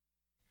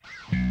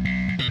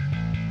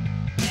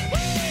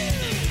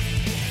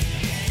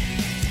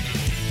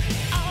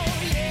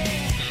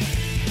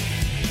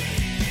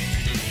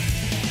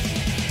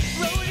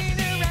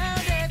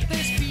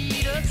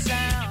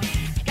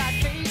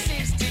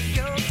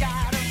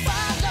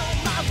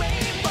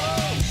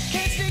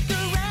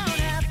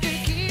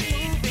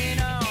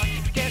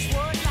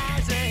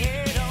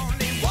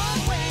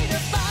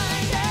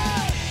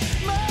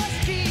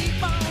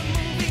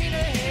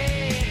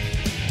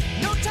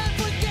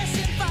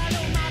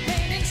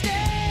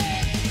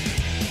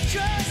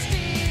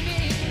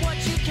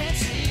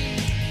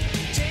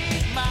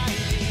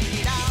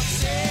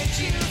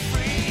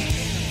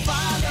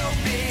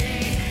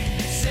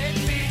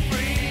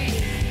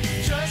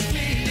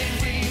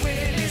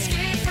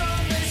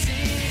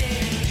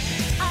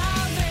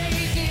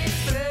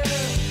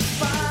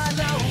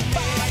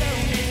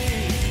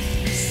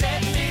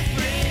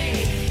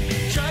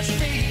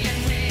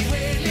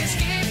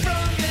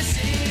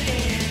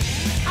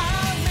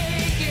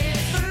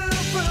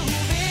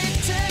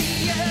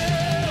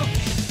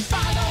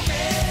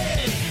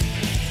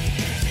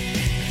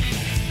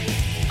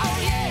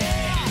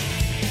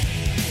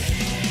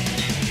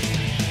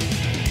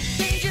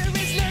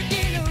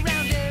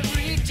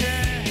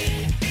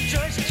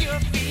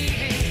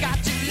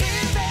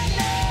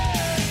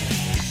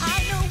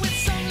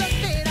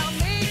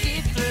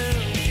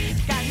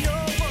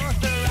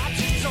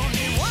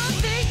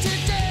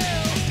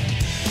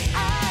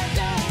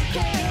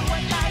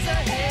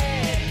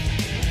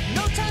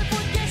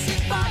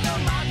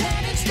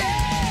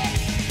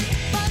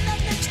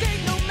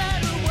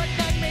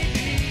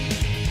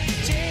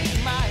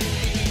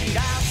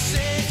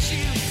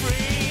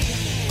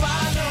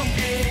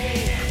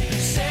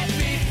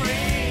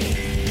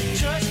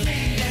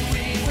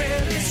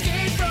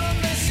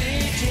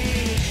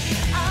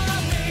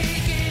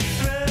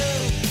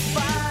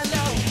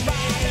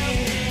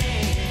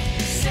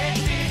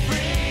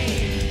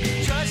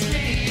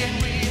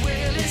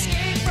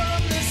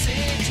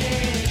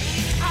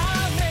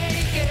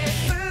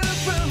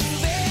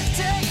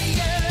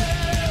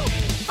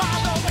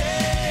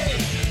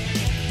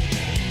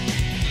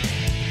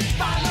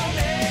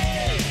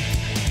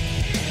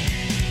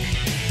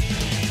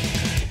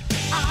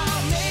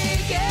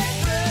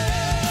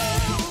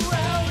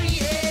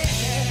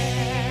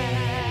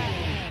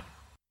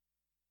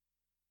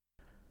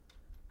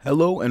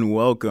Hello and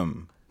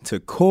welcome to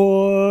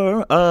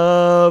Core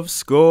of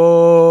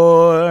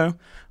Score.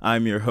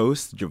 I'm your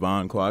host,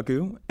 Javon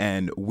Kwaku,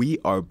 and we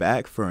are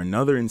back for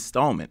another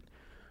installment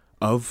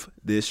of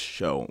this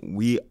show.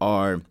 We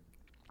are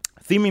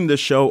theming the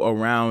show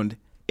around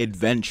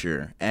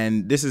adventure,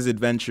 and this is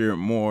adventure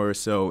more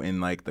so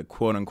in like the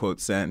quote unquote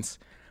sense.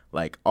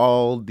 Like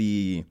all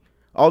the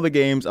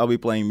games I'll be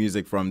playing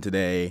music from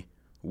today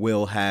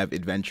will have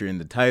adventure in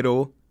the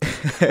title.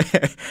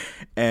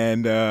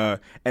 And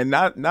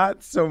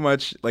not so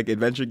much like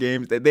adventure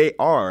games. They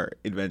are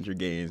adventure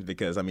games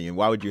because I mean,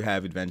 why would you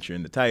have adventure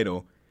in the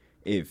title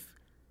if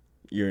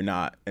you're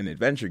not an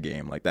adventure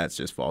game? Like that's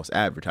just false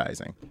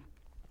advertising.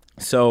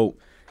 So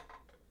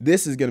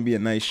this is gonna be a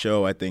nice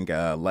show. I think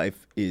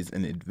life is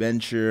an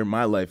adventure.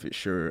 My life is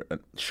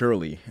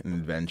surely an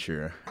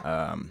adventure.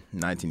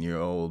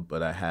 19-year-old,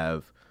 but I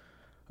have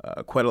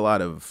quite a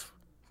lot of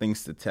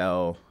things to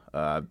tell.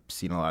 I've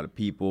seen a lot of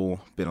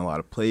people, been a lot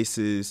of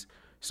places.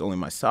 It's only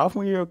my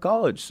sophomore year of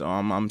college, so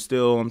I'm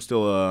still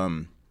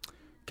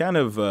kind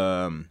of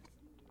an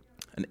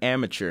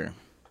amateur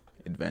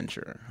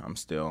adventurer. I'm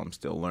still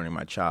learning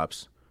my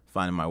chops,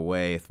 finding my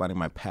way, finding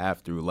my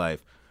path through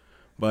life.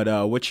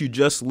 But what you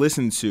just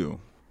listened to,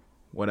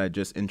 what I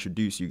just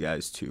introduced you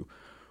guys to,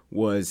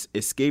 was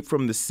 "Escape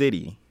from the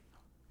City"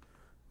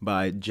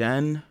 by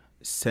Jen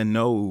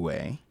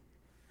Senoue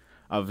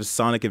of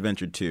Sonic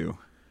Adventure 2.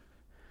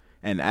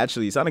 And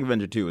actually, Sonic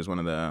Adventure 2 was one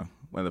of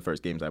the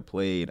first games I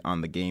played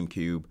on the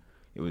GameCube.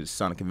 It was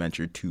Sonic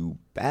Adventure 2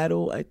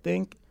 Battle, I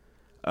think.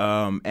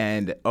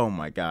 And oh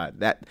my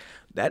God, that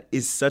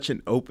is such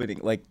an opening.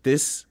 Like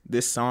this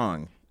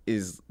song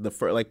is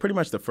pretty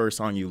much the first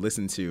song you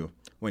listen to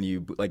when you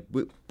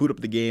boot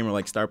up the game or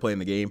like start playing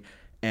the game,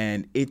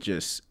 and it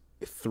just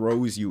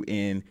throws you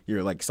in.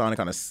 You're like Sonic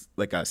on a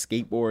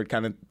skateboard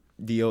kind of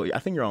deal. I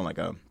think you're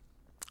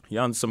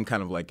on some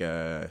kind of like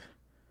a.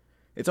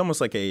 It's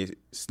almost like a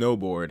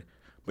snowboard,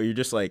 but you're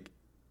just like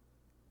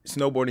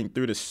snowboarding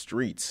through the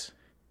streets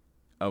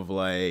of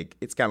like,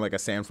 it's kind of like a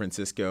San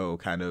Francisco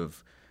kind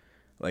of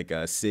like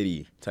a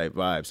city type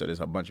vibe. So there's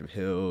a bunch of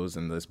hills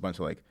and there's a bunch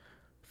of like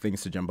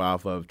things to jump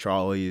off of,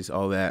 trolleys,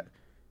 all that.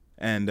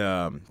 And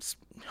oh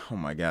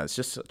my God, it's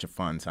just such a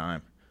fun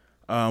time.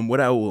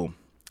 What I will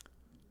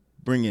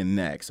bring in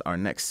next, our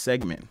next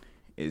segment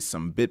is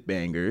some bit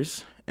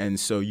bangers. And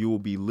so you will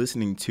be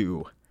listening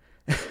to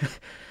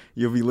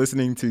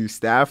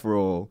Staff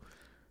Roll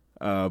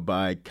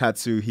by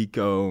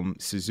Katsuhiko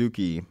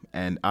Suzuki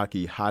and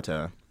Aki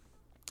Hata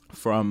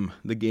from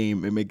the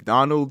game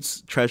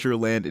McDonald's Treasure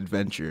Land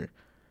Adventure.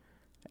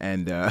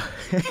 And I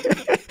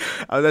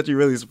was actually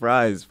really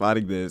surprised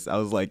finding this. I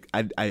was like,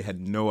 I had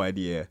no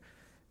idea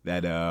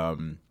that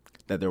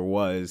that there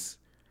was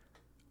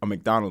a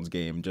McDonald's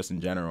game just in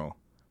general.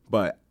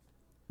 But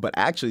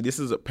actually, this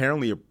is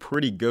apparently a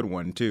pretty good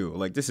one too.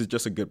 Like this is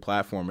just a good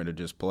platformer to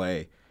just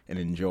play and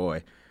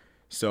enjoy.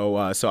 So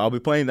I'll be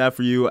playing that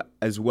for you,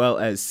 as well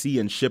as Sea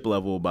and Ship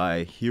Level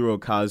by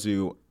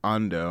Hirokazu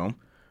Ando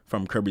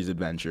from Kirby's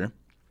Adventure,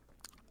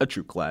 a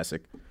true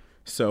classic.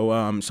 So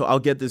I'll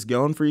get this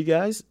going for you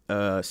guys.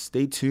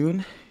 Stay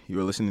tuned.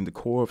 You're listening to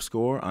Core of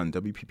Score on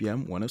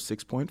WPPM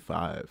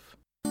 106.5.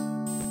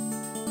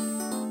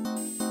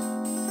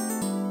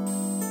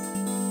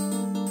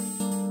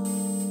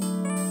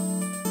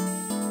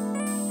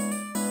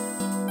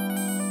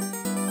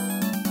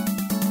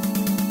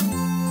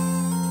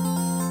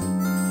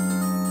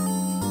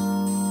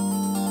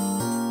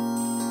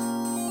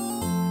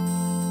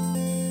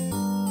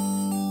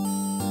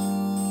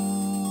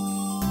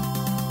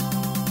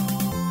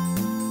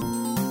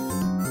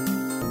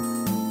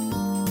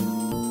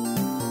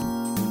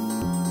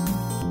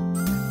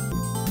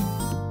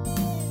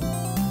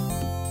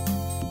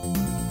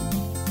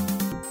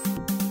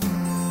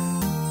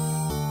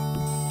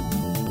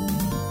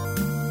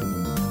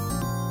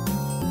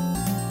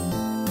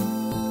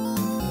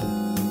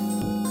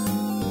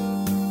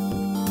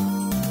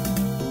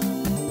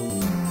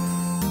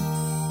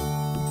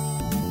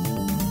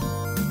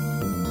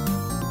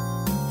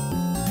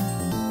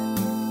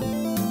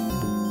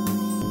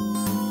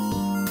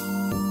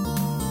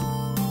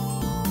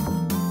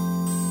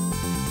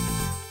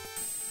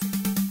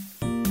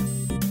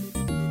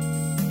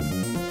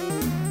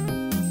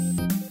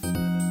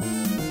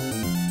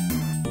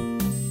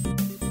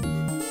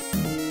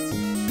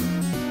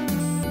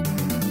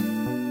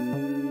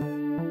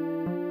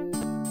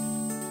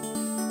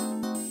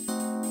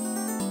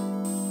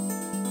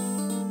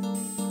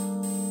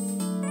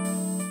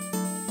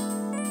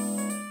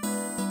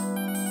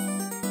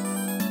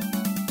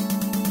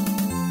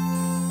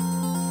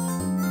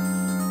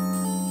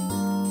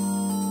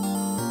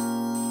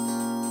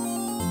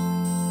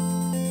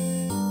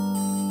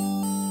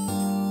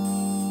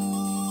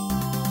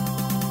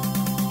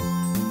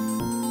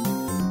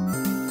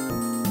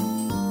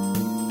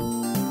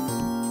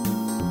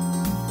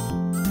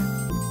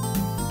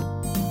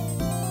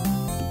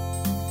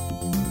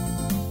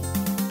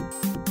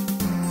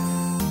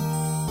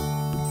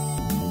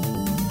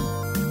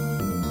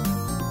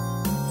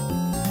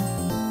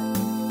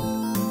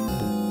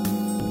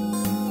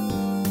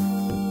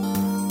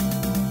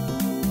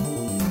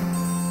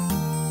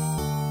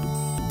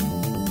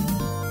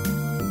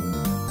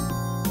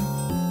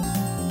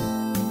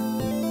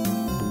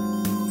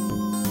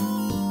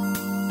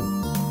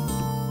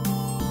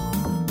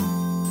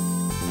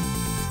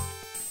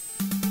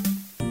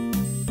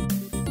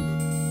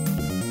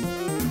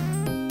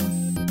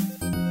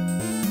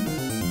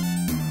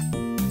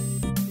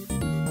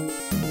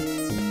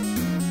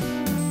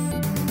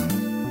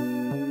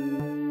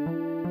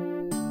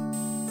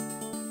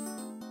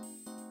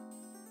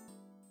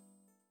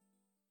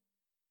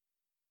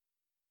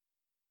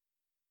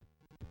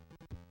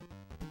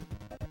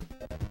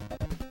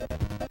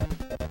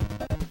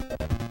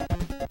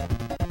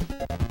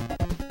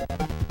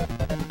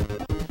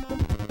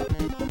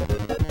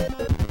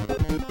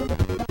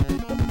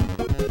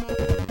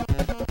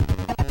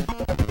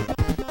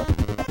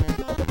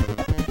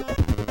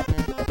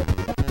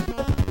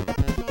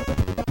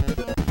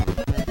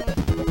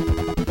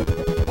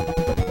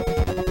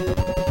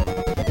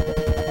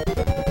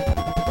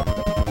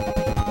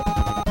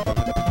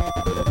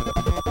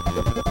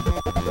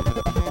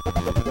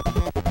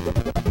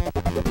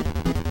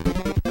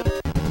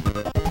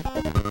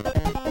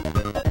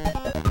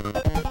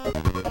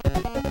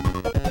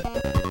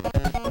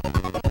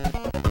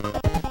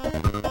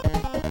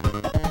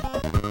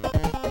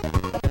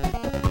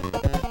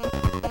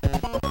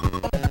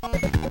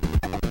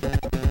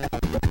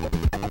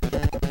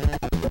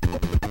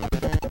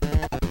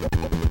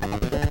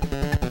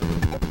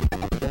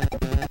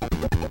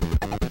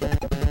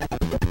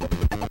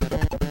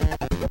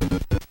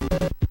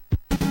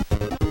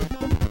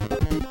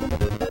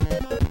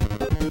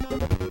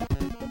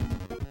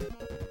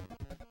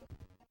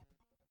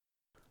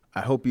 I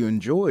hope you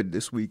enjoyed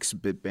this week's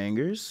Bit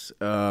Bangers.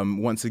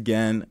 Once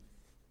again,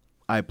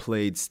 I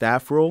played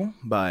Staff Roll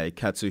by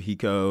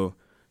Katsuhiko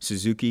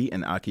Suzuki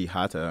and Aki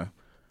Hata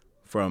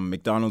from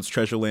McDonald's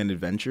Treasureland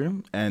Adventure,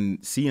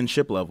 and Sea and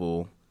Ship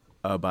Level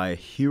by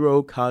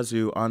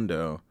Hirokazu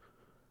Ando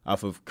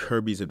off of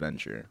Kirby's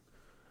Adventure.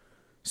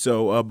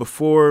 So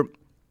before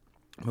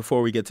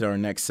we get to our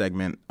next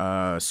segment,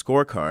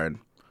 scorecard,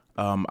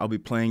 I'll be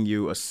playing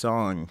you a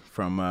song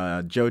from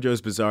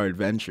JoJo's Bizarre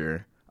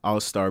Adventure,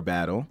 All-Star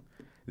Battle.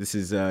 This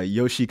is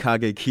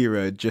Yoshikage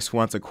Kira, Just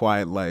Wants a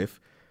Quiet Life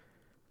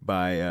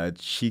by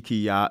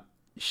Shikayo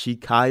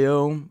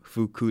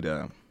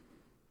Fukuda.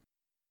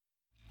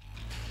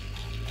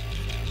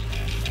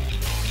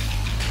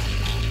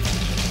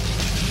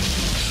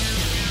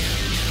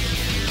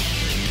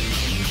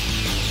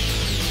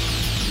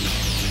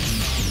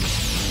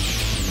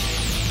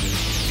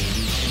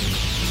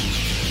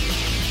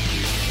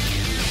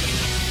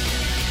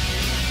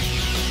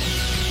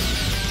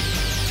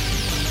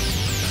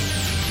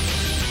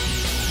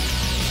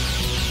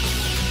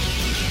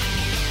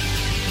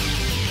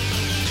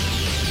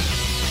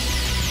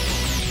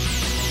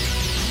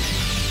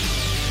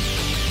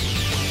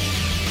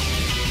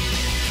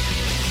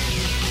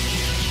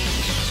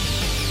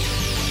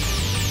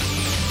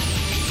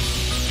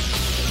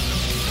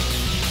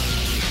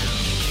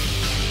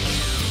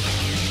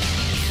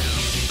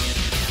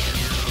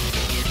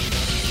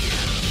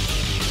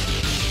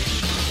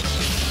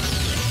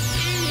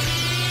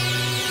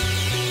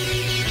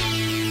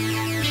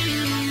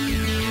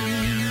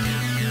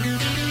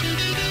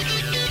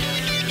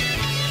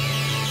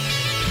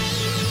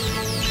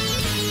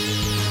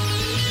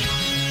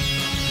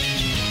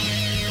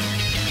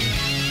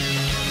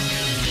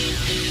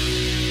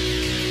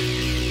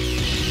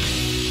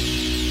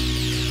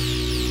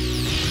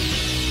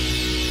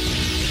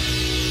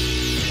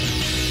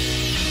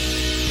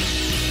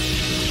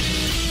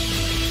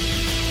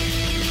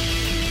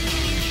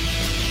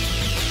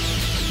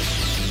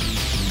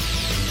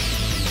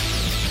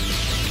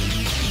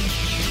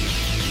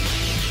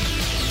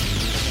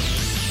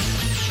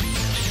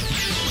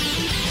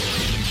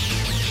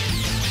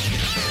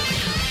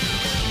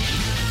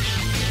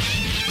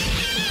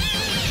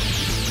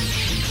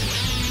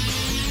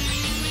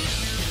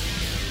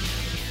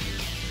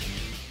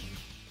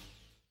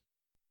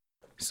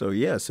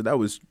 So that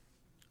was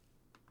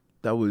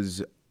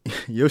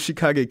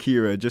Yoshikage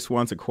Kira, Just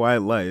Wants a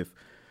Quiet Life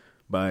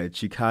by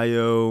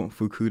Chikayo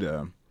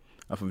Fukuda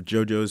off of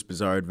JoJo's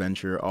Bizarre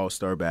Adventure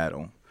All-Star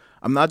Battle.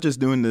 I'm not just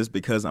doing this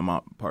because I'm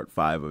on part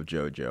 5 of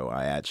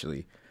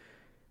JoJo.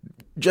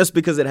 Just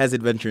because it has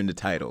adventure in the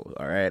title,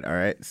 all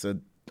right? So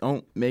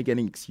don't make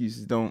any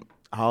excuses. Don't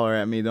holler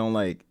at me. Don't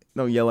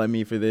yell at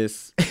me for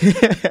this.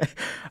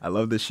 I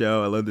love the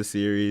show. I love the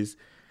series.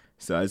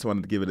 So I just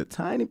wanted to give it a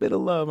tiny bit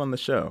of love on the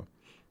show.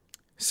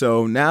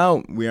 So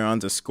now we are on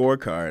to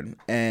scorecard,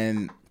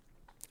 and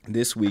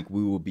this week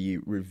we will be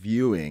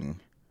reviewing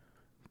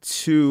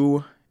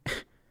two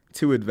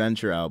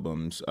adventure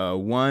albums,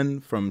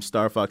 one from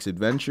Star Fox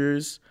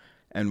Adventures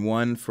and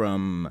one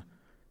from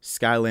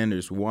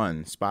Skylanders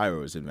 1,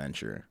 Spyro's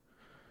Adventure.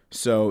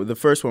 So the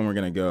first one we're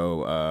gonna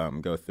go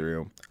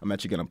through. I'm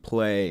gonna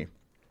play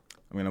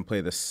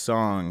the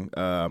song.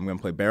 I'm gonna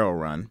play Barrel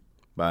Run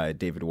by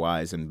David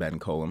Wise and Ben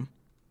Colum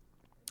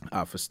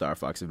off of Star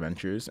Fox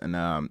Adventures, and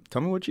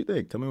tell me what you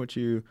think. Tell me what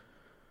you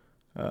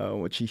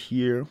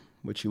hear,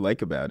 what you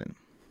like about it.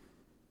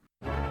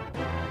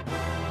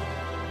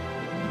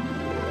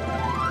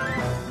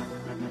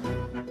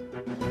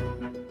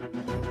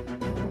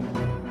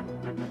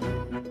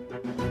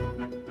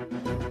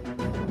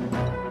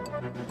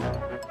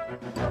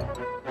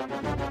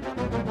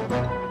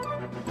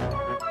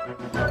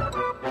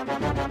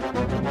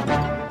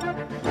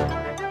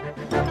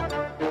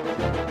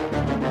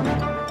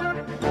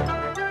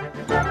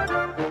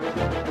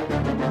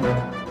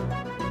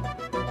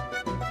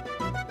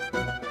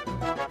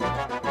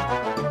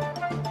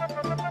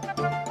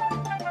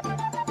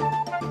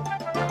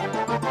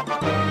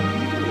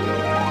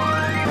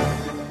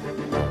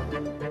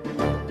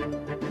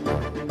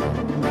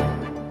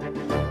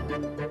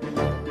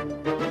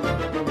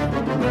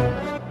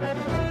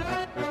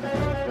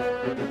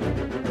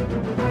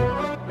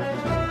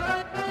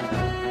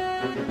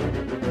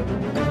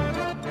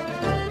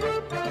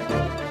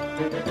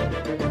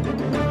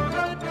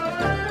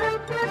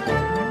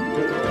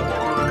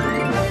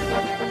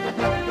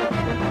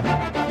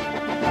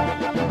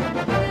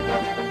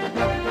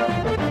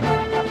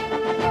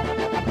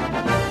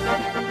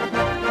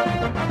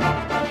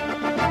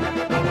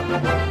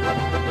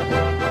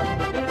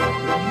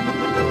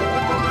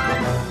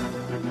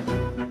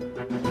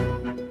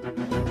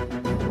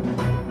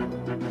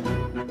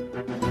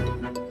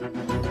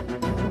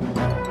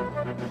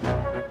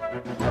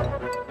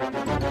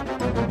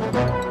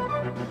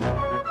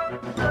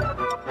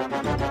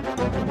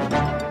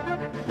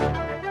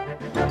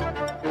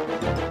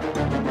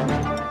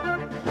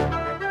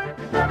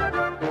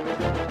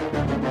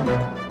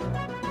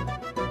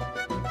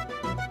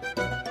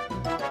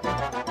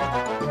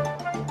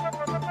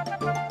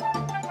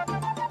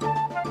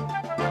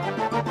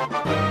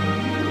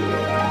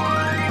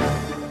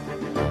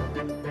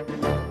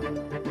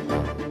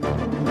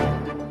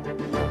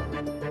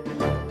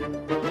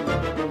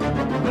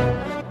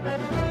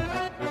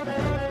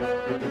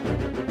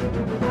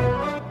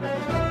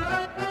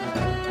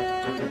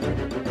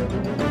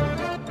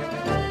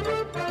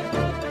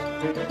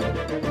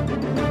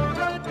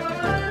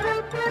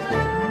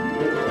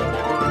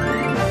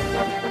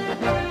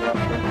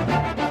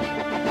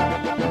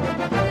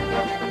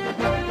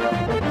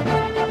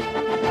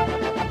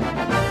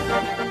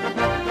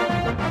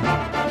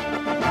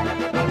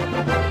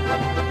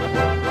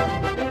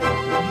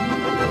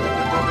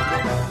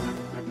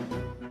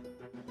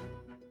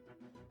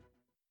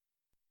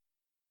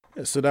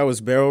 So that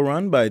was Barrel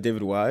Run by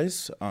David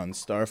Wise on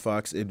Star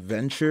Fox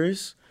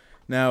Adventures.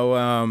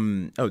 Now,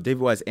 David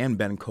Wise and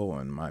Ben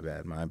Cohen. My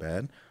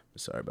bad.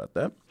 Sorry about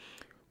that.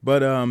 But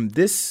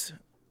this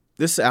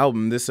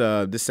album, this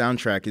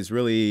soundtrack is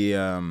really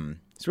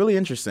it's really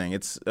interesting.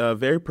 It's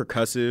very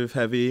percussive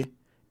heavy.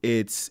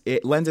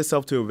 It lends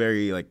itself to a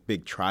very like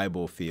big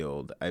tribal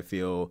field, I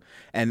feel,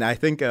 and I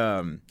think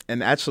and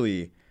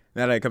actually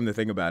now that I come to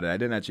think about it, I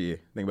didn't actually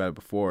think about it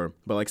before,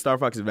 but like Star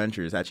Fox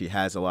Adventures actually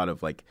has a lot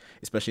of like,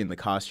 especially in the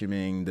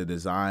costuming, the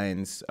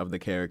designs of the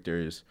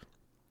characters.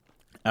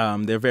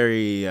 They're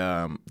very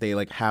they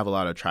like have a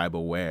lot of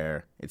tribal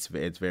wear. It's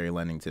very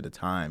lending to the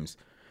times,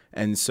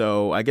 and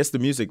so I guess the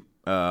music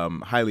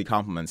highly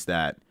complements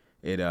that.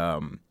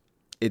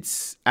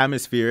 It's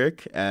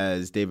atmospheric,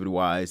 as David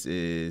Wise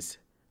is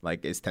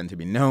tend to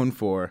be known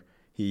for.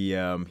 He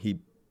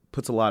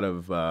puts a lot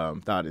of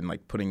thought in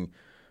like putting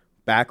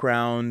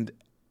background.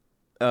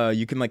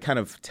 You can like kind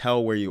of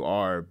tell where you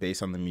are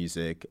based on the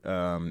music,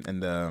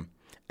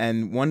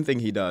 and one thing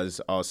he does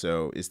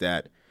also is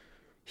that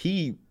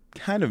he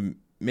kind of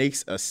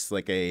makes us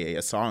like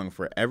a song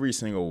for every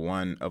single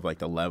one of like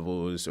the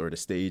levels or the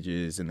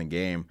stages in the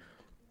game.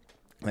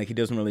 Like he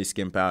doesn't really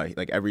skimp out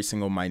like every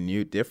single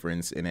minute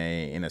difference in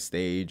a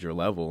stage or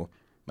level.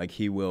 Like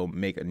he will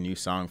make a new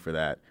song for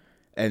that,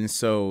 and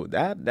so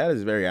that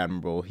is very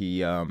admirable.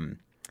 He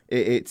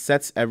it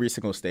sets every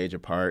single stage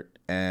apart,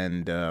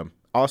 and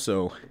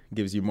also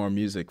gives you more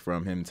music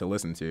from him to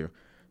listen to.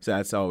 So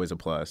that's always a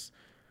plus.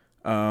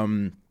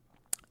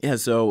 Yeah,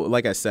 so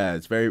like I said,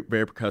 it's very,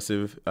 very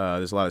percussive.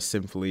 There's a lot of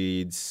synth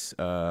leads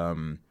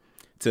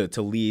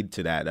to lead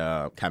to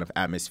that kind of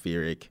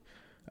atmospheric,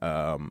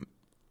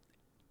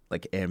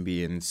 like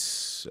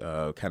ambience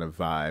kind of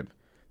vibe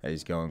that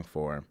he's going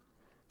for.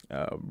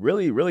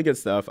 Really, really good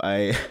stuff.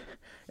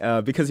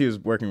 Because he was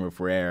working with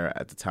Rare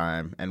at the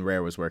time, and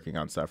Rare was working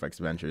on Star Fox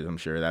Adventures, I'm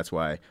sure that's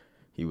why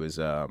he was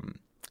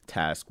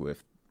tasked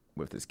with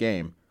this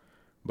game.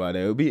 But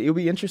it'll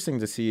be interesting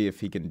to see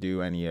if he can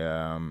do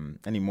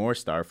any more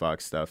Star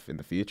Fox stuff in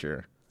the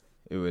future.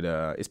 It would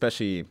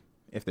especially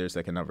if there's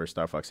like another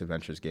Star Fox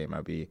Adventures game.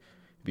 It'd be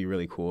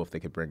really cool if they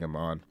could bring him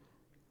on.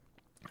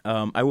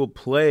 I will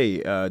play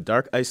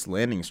Dark Ice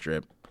Landing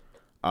Strip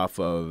off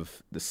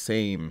of the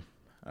same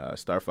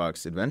Star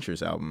Fox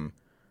Adventures album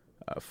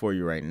for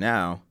you right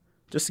now,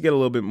 just to get a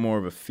little bit more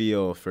of a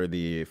feel for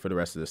the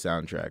rest of the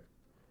soundtrack.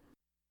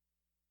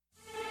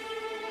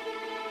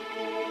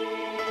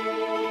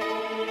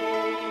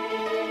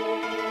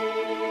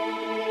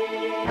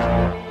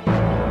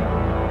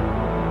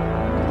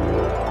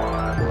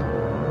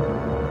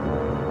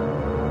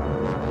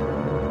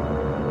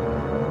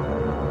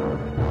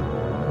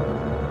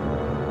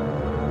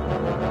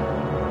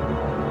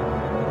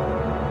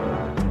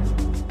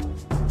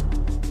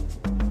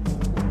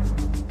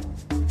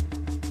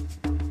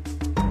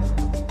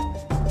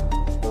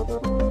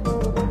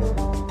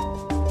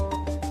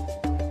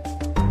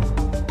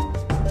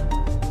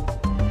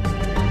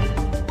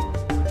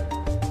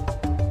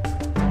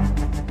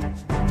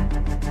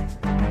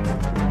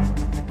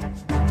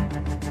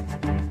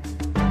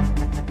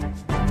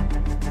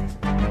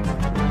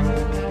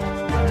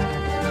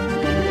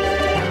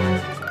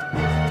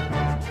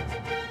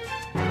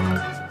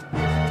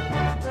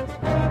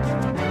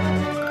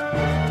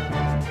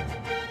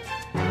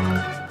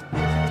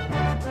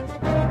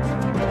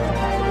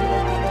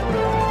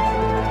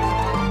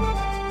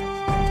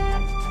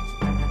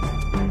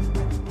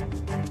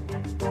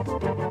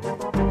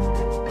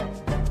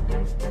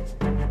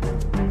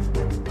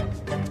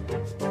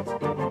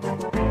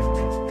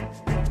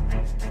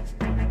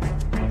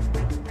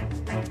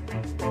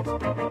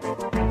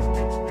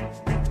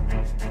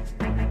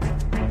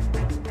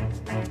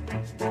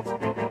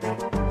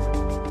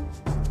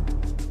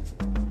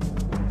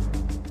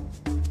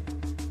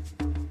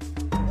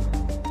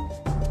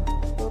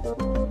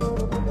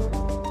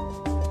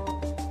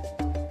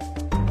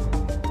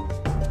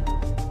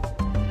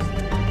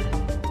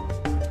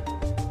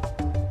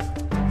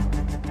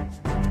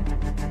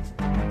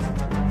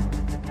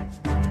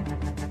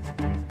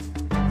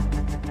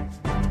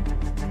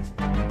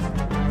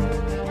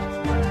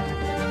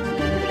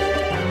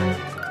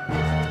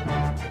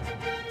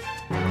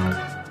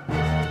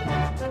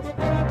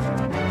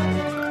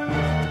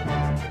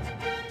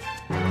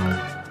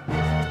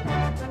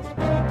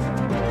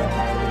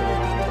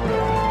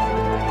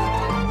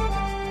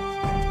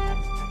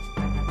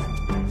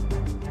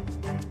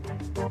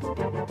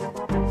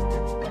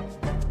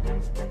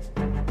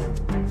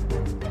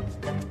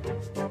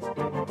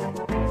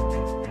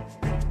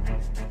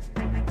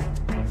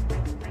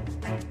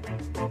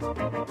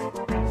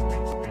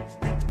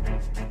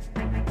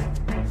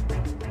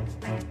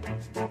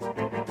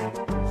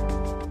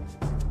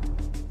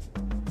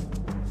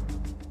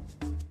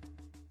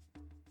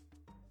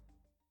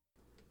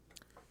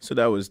 So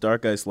that was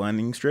Dark Ice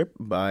Landing Strip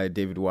by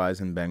David Wise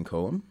and Ben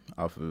Cohen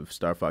off of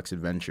Star Fox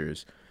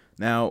Adventures.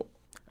 Now,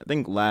 I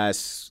think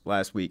last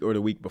week or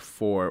the week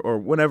before, or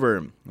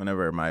whenever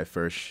my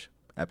first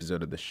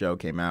episode of the show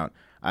came out,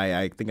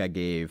 I think I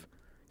gave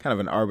kind of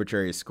an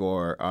arbitrary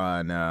score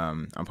on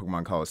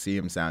Pokemon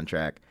Coliseum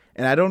soundtrack,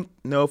 and I don't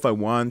know if I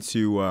want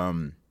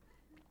to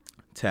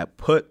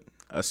put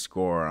a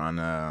score on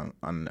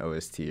an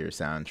OST or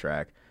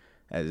soundtrack,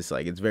 as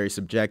it's very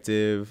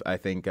subjective. I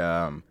think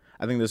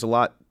there's a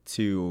lot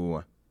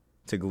to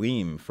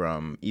glean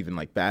from even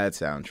like bad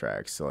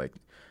soundtracks. So like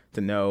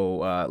to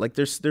know like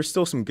there's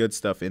still some good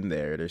stuff in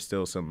there. There's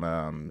still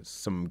some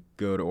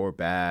good or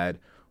bad,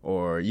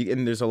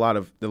 and there's a lot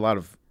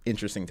of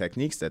interesting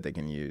techniques that they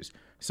can use.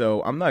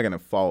 So I'm not gonna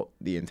fault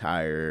the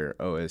entire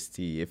OST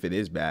if it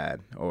is bad,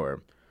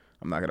 or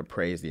I'm not gonna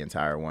praise the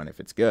entire one if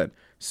it's good.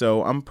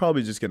 So I'm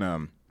probably just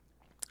gonna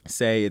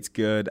say it's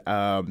good.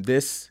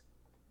 This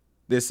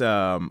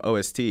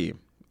OST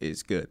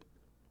is good.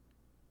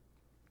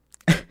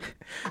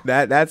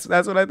 That's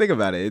what I think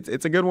about it.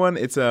 It's a good one.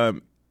 It's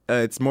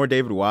more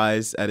David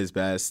Wise at his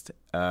best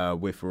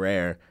with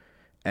Rare,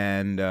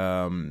 and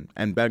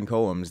Ben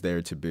Colam's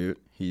there to boot.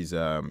 He's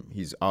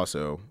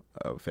also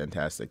a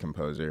fantastic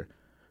composer.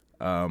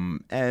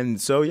 And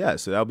so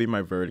that'll be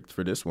my verdict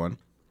for this one.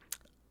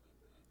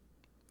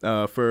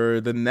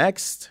 For the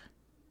next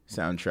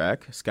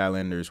soundtrack,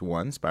 Skylanders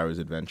 1, Spyro's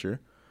Adventure.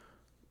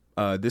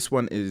 This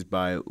one is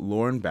by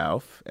Lorne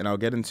Balfe, and I'll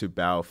get into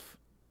Balfe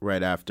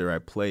right after I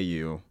play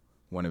you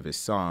one of his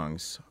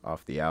songs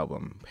off the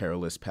album,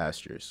 Perilous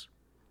Pastures.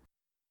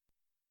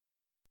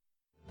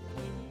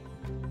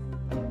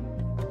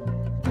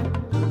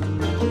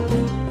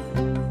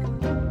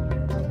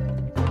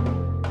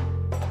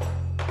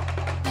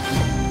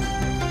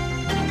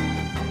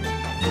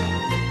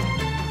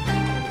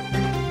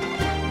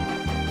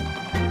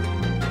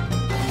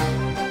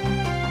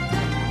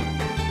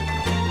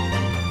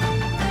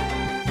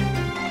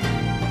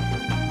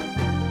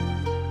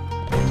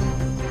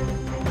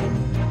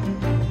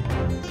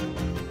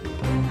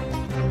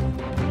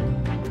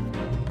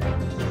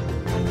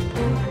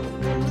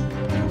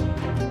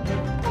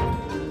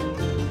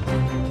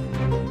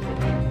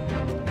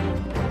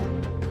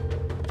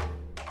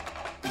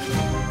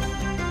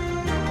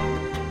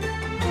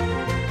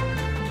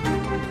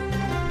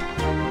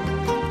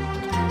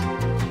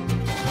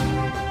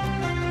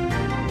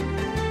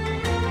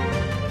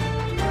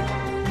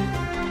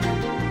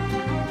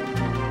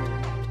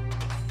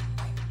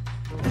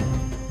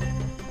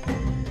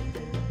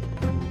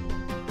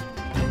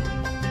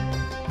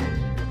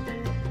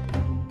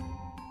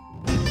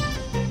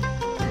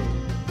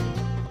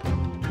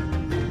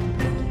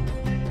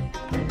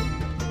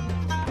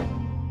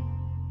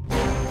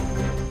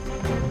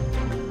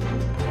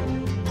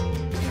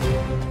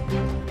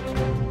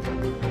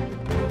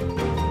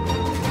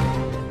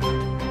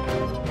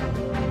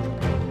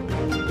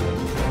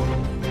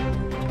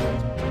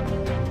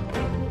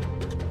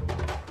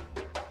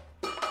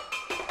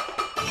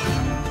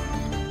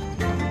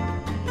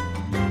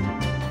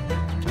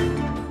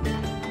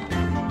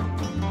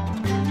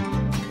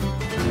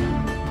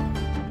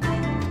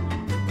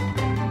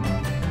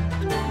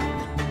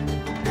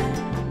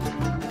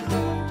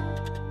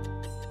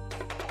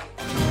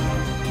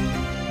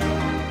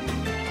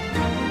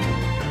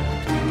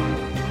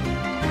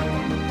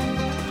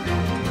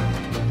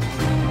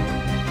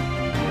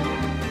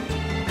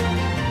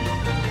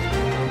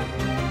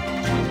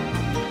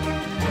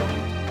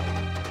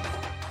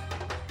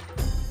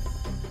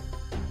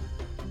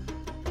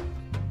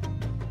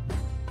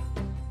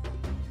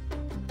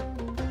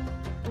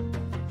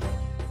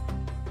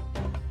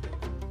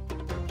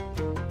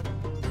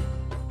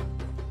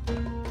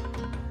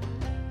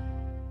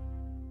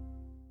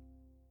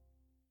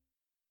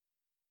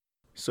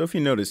 So if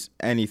you notice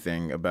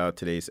anything about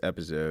today's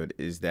episode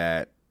is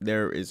that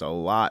there is a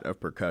lot of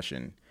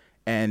percussion,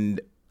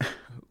 and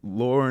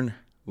Lorne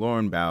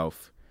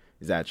Balfe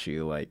is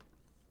actually like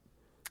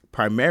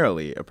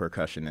primarily a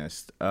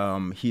percussionist.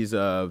 He's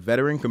a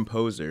veteran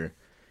composer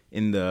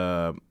in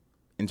the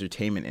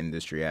entertainment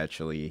industry.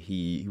 Actually,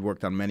 he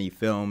worked on many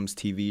films,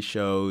 TV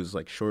shows,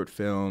 like short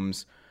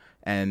films,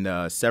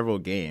 and several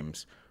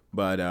games.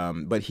 But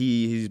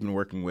he's been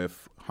working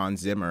with Hans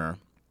Zimmer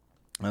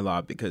a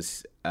lot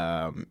because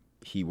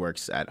he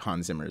works at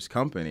Hans Zimmer's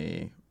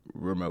company,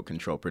 Remote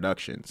Control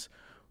Productions,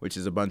 which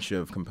is a bunch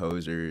of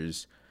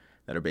composers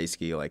that are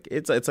basically like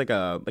it's like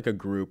a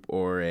group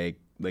or a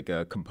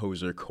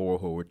composer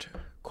cohort,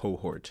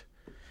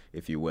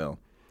 if you will.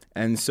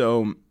 And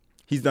so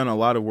he's done a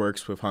lot of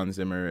works with Hans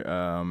Zimmer,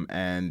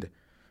 and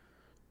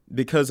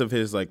because of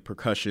his like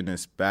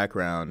percussionist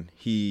background,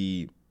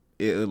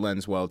 it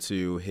lends well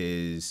to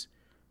his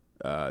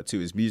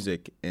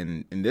music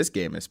in this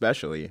game,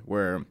 especially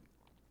where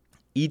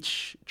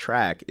each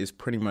track is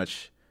pretty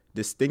much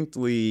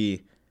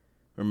distinctly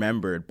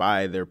remembered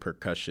by their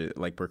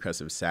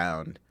percussive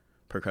sound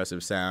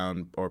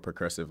or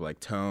percussive like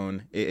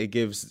tone. It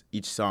gives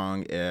each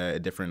song a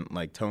different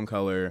like tone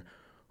color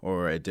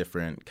or a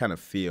different kind of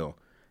feel,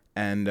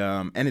 and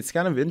it's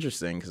kind of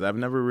interesting because I've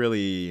never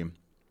really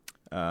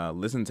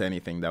listened to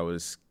anything that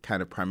was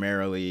kind of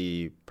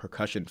primarily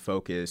percussion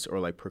focused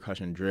or like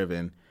percussion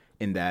driven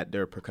in that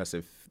there are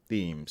percussive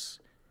themes.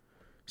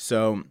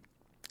 So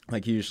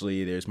Like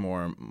usually there's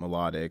more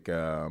melodic,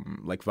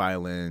 like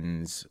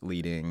violins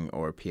leading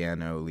or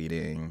piano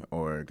leading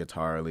or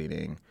guitar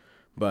leading.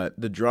 But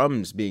the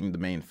drums being the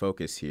main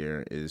focus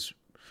here is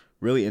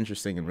really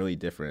interesting and really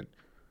different.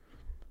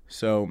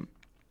 So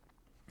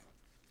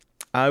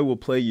I will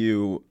play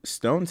you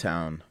Stone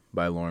Town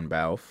by Lorne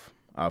Balfe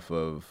off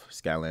of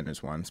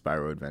Skylanders 1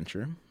 Spyro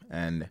Adventure.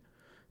 And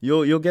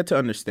you'll get to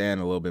understand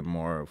a little bit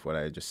more of what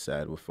I just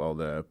said with all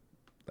the,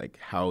 like,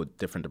 how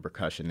different the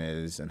percussion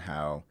is and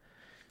how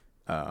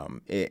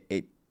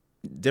it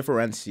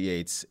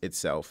differentiates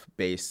itself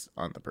based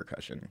on the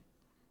percussion.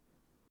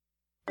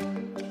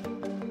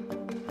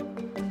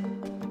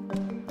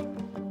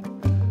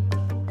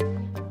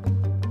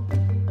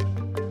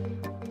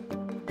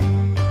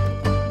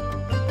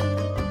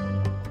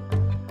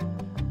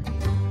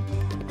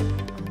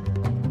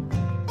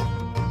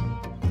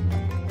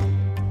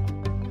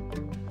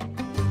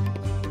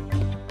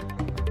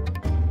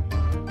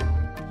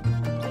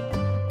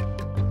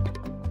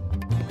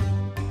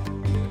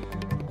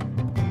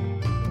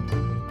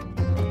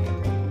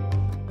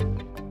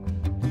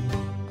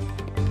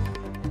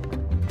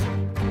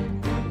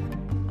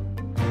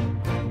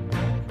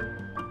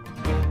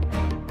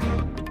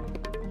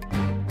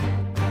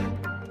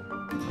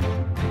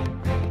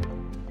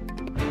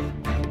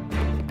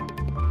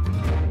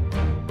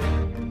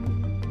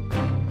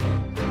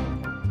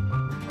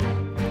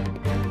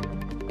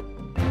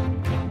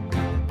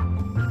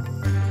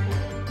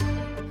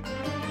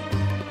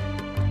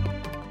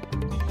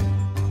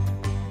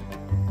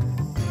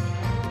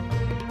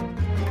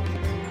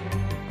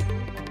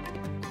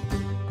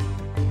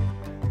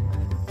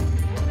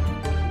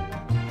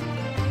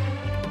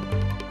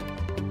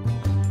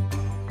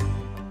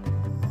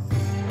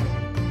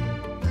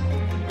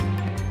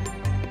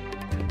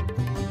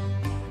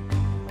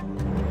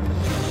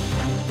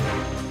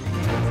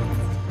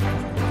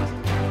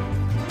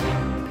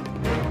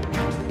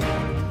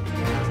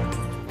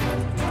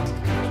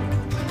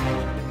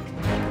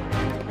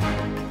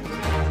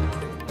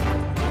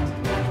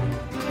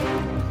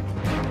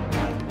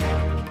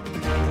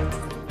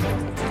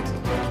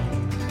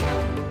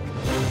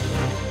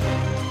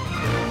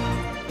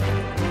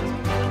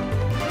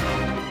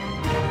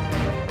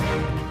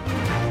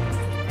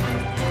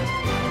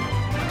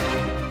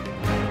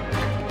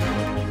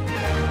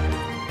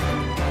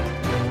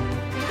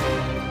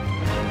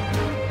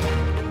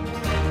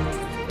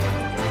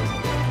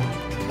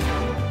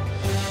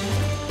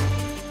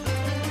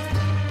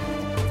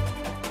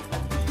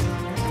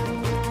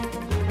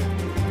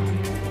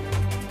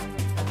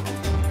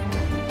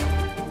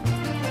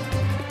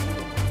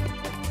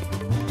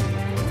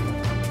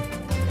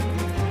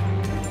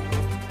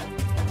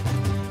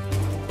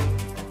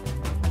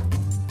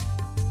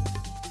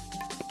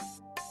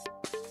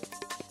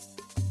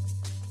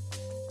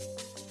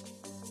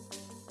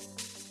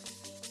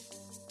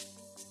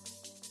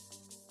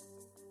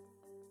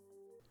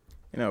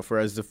 You know, for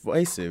as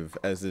divisive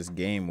as this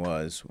game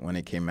was when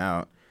it came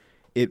out,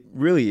 it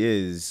really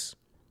is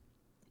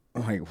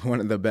like one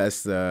of the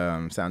best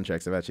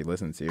soundtracks I've actually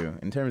listened to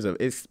in terms of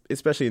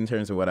especially in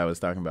terms of what I was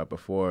talking about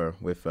before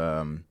with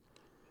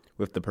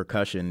the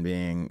percussion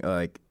being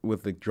like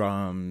with the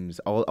drums,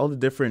 all the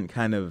different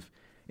kind of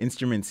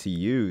instruments he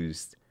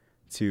used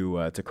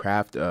to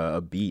craft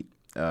a beat,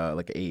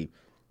 like a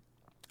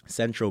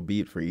central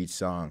beat for each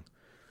song.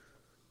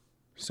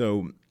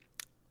 So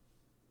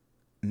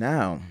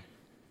now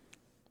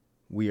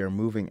we are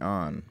moving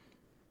on,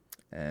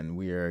 and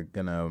we are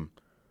gonna,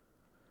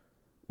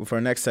 with our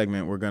next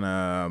segment, we're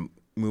gonna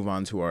move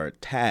on to our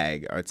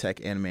tech,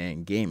 anime,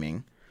 and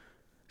gaming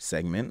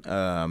segment.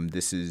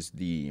 This is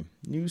the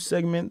new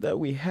segment that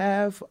we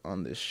have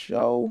on the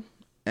show,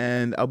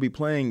 and I'll be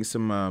playing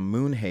some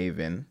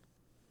Moonhaven,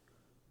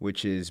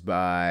 which is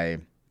by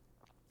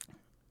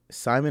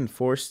Simon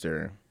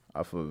Forster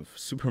off of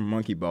Super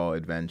Monkey Ball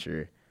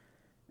Adventure.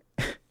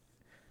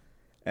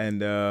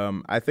 And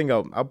I think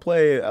I'll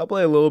play a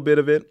little bit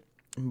of it,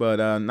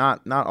 but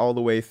not all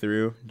the way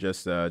through.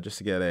 Just to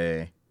get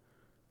a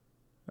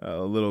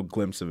little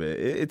glimpse of it.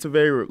 It's a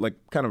very like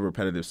kind of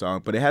repetitive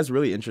song, but it has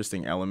really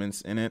interesting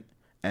elements in it.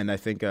 And I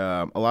think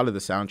a lot of the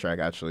soundtrack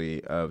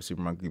actually of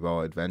Super Monkey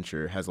Ball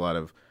Adventure has a lot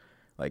of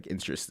like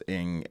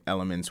interesting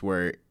elements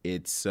where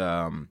it's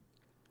the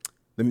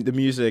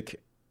music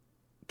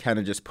kind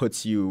of just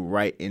puts you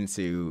right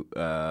into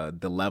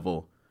the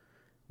level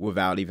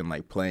without even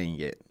like playing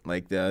it.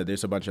 Like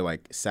there's a bunch of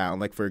like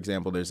sound. Like for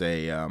example, there's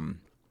a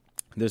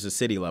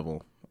city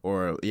level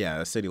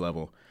a city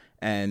level,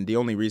 and the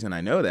only reason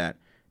I know that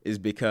is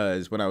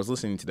because when I was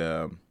listening to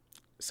the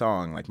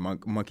song like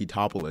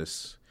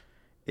Monkeytopolis,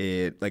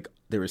 it like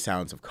there were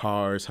sounds of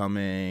cars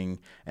humming,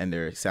 and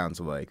there were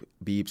sounds of like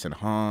beeps and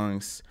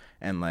honks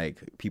and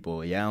like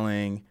people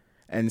yelling,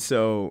 and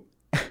so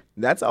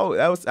that's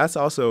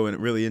also a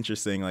really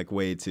interesting like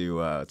way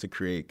to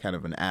create kind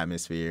of an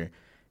atmosphere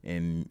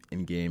in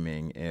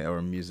gaming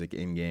or music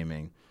in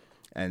gaming.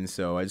 And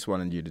so I just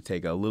wanted you to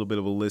take a little bit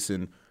of a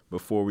listen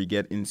before we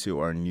get into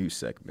our new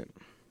segment.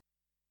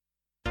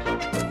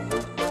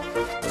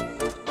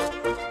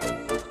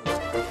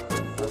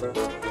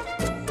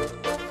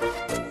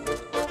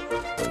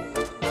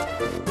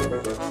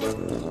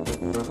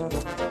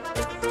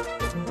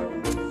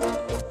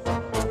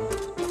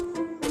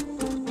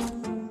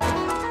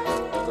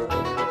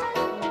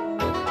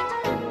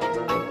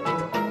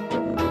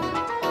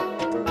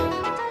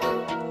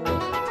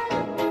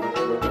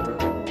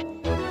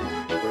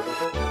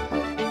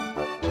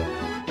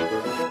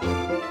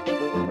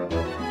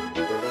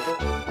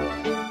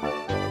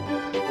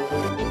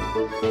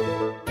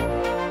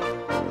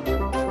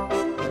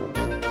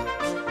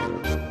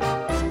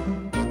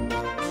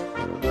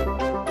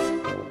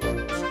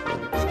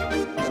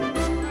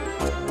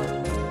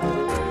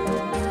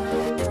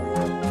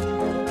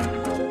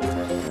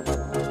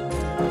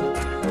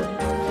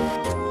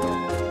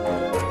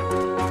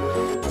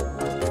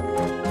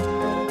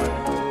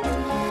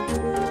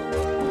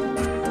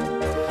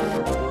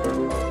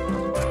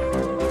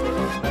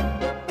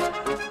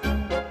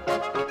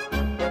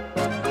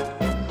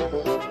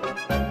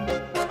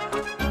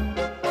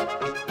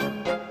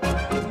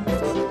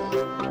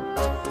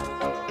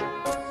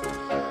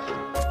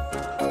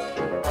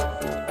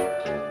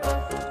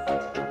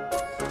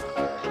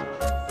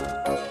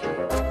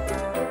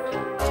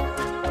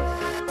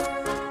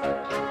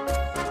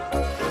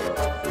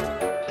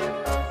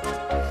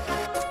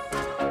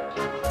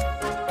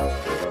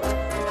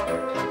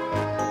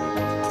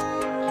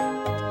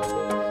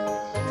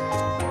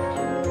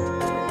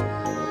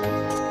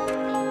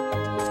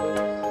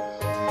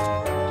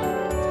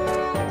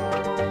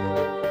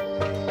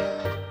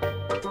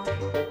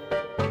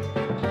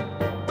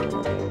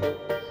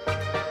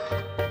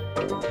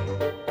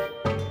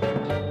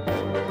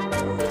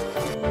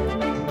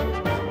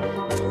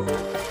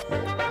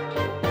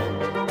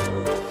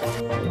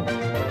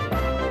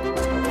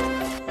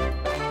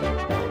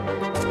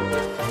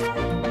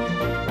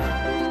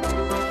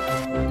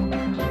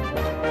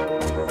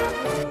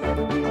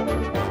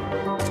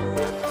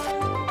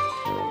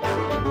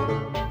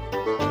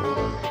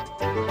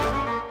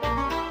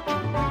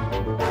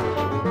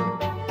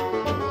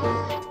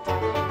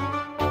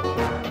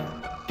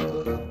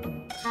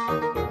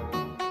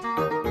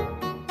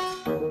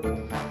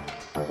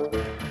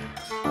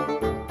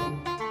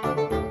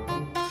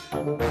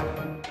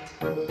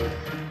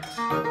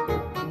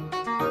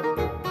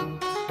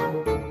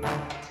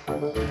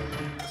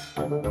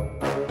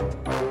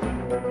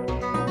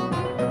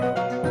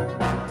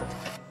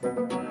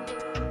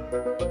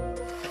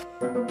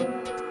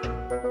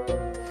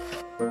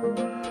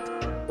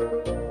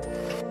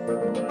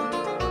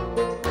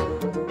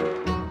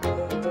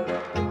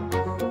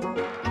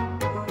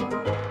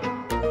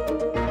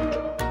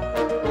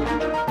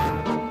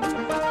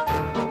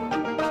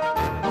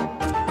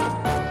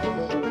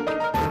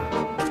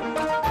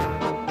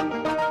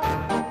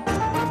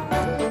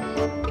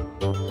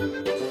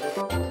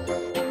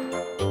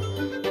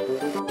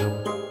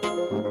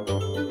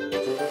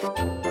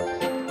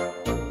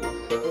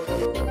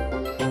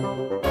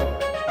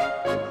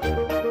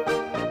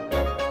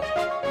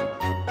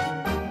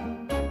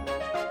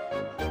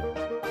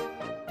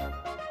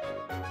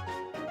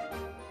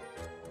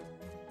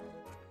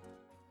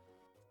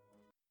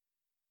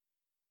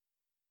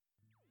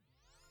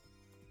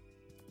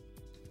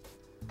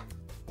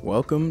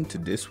 Welcome to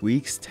this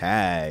week's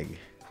tag.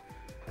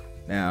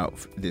 Now,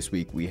 this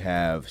week we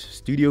have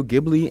Studio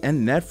Ghibli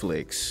and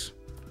Netflix.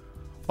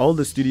 All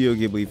the Studio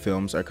Ghibli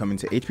films are coming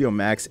to HBO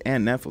Max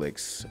and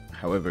Netflix.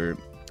 However,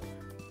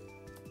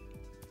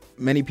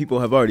 many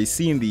people have already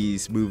seen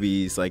these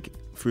movies like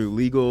through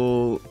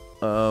legal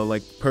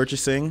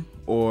purchasing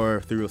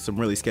or through some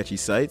really sketchy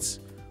sites,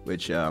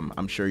 which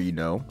I'm sure you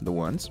know the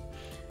ones.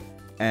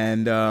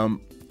 And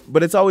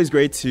but it's always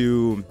great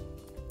to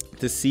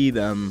see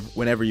them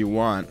whenever you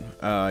want.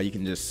 You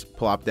can just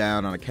plop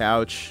down on a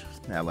couch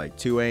at like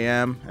 2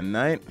 a.m. at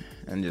night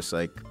and just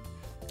like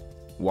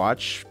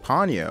watch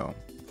Ponyo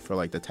for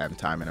like the 10th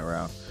time in a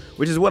row,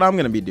 which is what I'm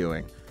gonna be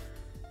doing.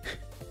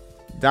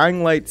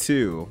 Dying Light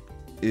 2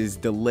 is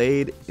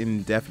delayed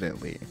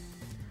indefinitely.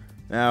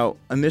 Now,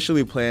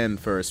 initially planned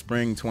for a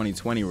spring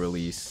 2020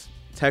 release,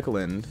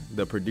 Techland,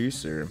 the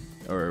producer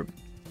or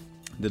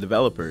the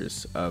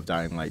developers of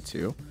Dying Light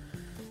 2,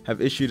 have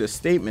issued a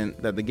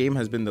statement that the game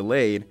has been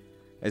delayed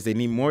as they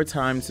need more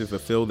time to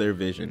fulfill their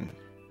vision.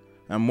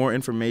 Now, more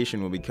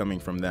information will be coming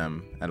from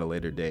them at a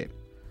later date.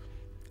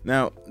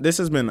 Now, this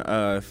has been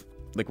a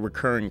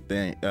recurring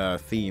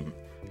theme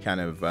kind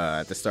of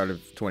at the start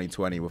of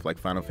 2020 with like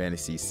Final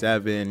Fantasy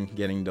VII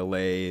getting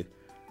delayed,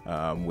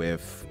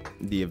 with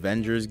the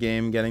Avengers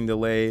game getting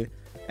delayed,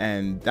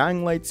 and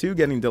Dying Light 2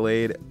 getting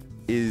delayed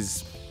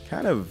is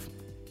kind of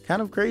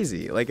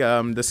crazy. Like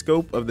the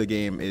scope of the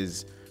game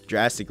is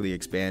drastically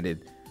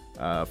expanded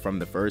from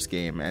the first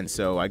game, and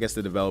so I guess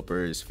the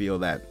developers feel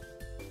that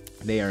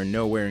they are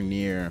nowhere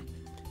near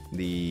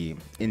the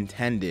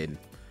intended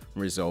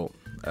result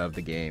of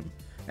the game,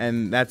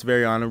 and that's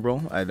very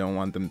honorable. I don't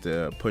want them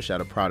to push out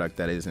a product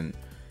that isn't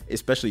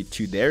especially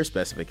to their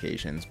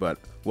specifications, but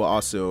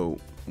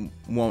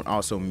won't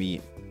also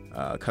meet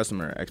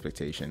customer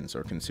expectations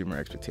or consumer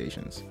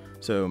expectations.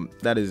 So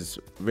that is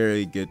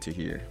very good to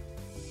hear.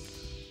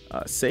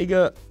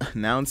 Sega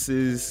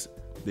announces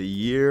the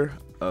year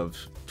of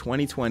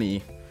 2020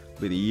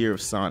 will be the year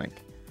of Sonic.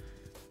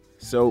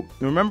 So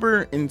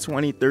remember in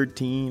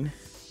 2013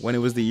 when it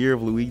was the year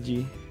of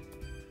Luigi?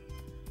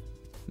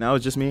 Now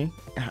it's just me?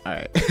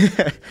 Alright.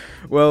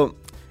 Well,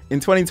 in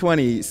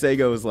 2020,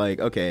 Sega was like,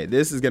 okay,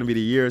 this is going to be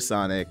the year of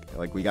Sonic.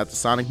 Like, we got the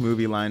Sonic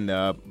movie lined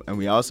up, and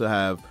we also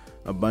have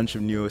a bunch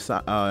of new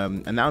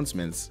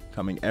announcements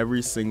coming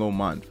every single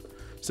month.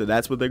 So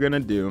that's what they're going to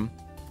do.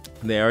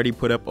 They already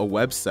put up a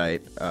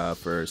website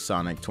for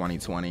Sonic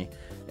 2020,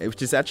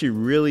 which is actually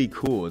really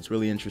cool. It's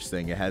really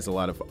interesting. It has a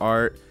lot of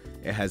art.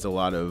 It has a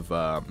lot of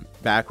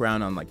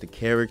background on like the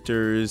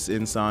characters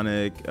in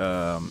Sonic,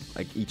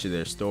 like each of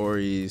their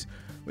stories,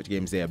 which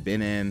games they have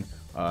been in.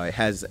 It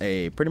has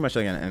a pretty much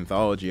like an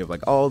anthology of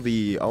like all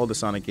the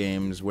Sonic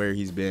games, where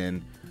he's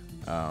been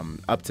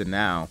up to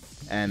now,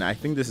 and I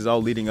think this is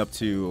all leading up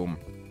to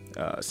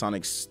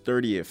Sonic's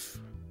 30th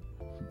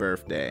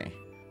birthday.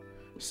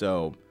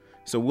 So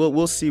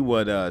we'll see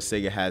what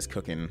Sega has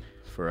cooking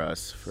for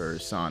us for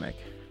Sonic.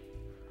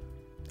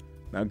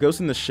 Now, Ghost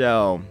in the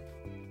Shell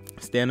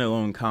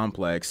Standalone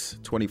Complex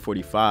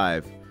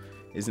 2045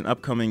 is an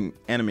upcoming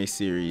anime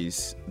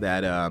series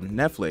that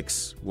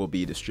Netflix will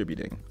be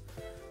distributing.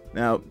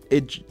 Now,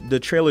 the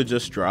trailer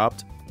just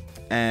dropped,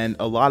 and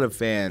a lot of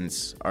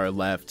fans are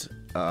left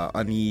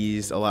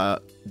uneased, a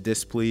lot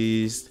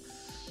displeased,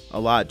 a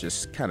lot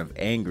just kind of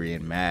angry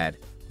and mad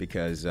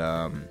because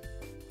the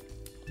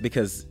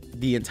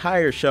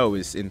entire show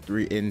is in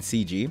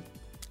CG,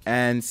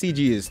 and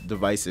CG is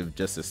divisive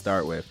just to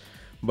start with.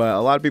 But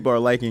a lot of people are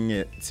liking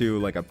it to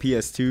like a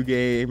PS2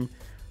 game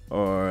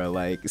or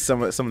like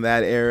some of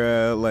that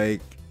era,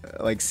 like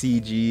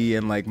CG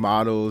and like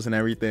models and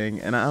everything.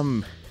 And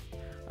I'm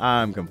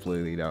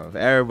completely done.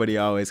 Everybody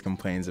always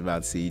complains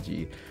about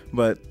CG,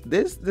 but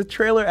the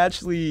trailer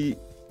actually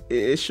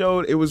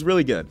it was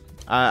really good.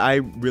 I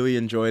really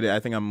enjoyed it. I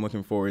think I'm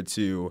looking forward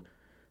to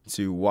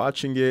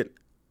watching it.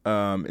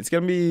 It's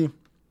gonna be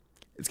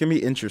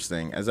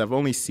interesting, as I've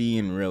only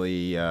seen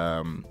really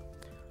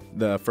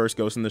the first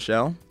Ghost in the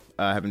Shell.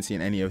 I haven't seen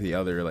any of the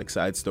other like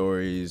side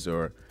stories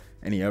or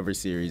any other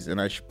series,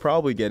 and I should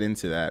probably get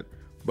into that.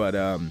 But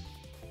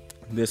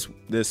this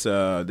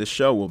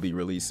show will be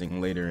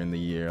releasing later in the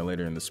year,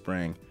 later in the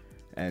spring,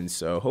 and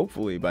so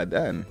hopefully by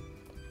then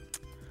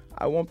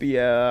I won't be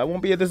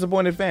a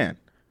disappointed fan.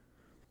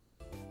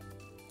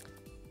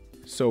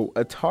 So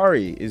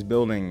Atari is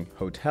building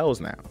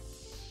hotels now,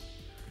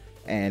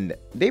 and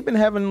they've been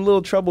having a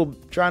little trouble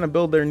trying to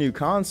build their new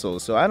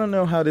consoles, so I don't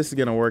know how this is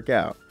gonna work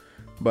out.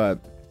 But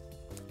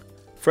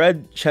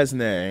Fred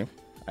Chesney,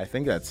 I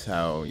think that's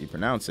how you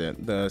pronounce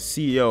it, the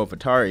CEO of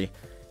Atari,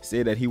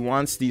 said that he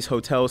wants these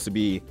hotels to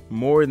be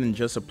more than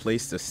just a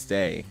place to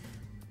stay.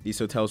 These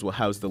hotels will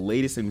house the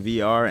latest in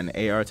VR and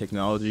AR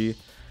technology,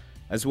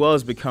 as well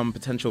as become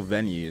potential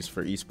venues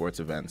for esports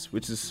events,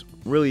 which is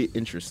really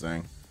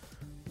interesting.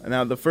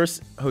 Now, the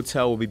first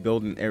hotel will be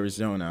built in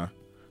Arizona,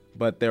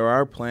 but there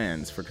are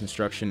plans for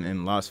construction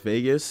in Las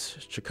Vegas,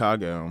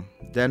 Chicago,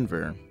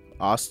 Denver,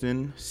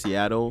 Austin,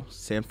 Seattle,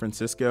 San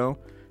Francisco,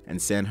 and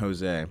San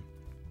Jose.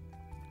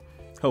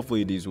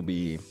 Hopefully these will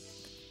be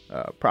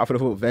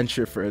profitable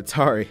venture for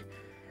Atari.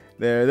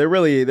 They're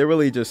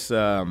really just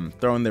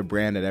throwing their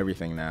brand at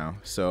everything now.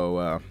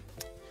 So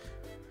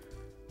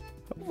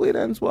hopefully it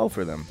ends well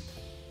for them.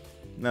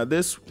 Now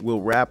this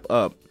will wrap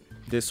up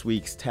this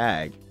week's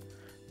tag,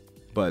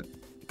 but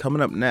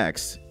coming up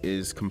next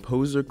is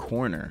Composer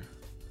Corner,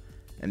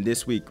 and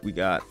this week we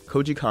got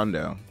Koji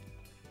Kondo.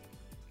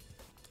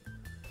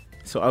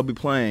 So I'll be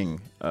playing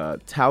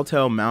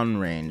Telltale Mountain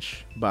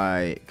Range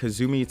by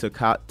Kazumi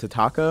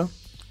Tataka,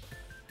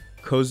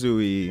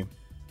 Kozui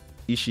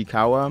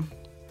Ishikawa,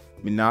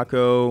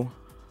 Minako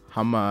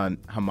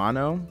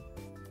Hamano,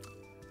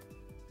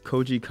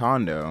 Koji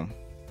Kondo,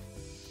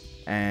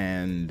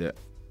 and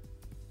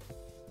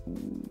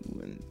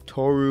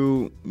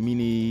Toru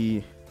Minagishi.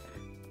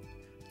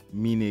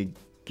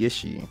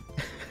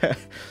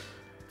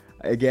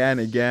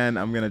 Again,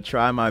 I'm gonna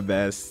try my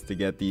best to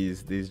get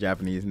these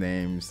Japanese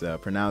names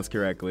pronounced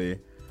correctly,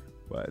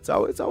 but it's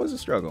always a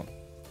struggle.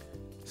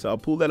 So I'll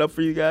pull that up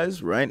for you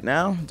guys right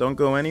now. Don't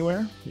go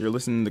anywhere. You're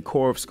listening to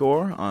Core of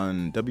Score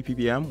on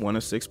WPPM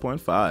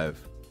 106.5.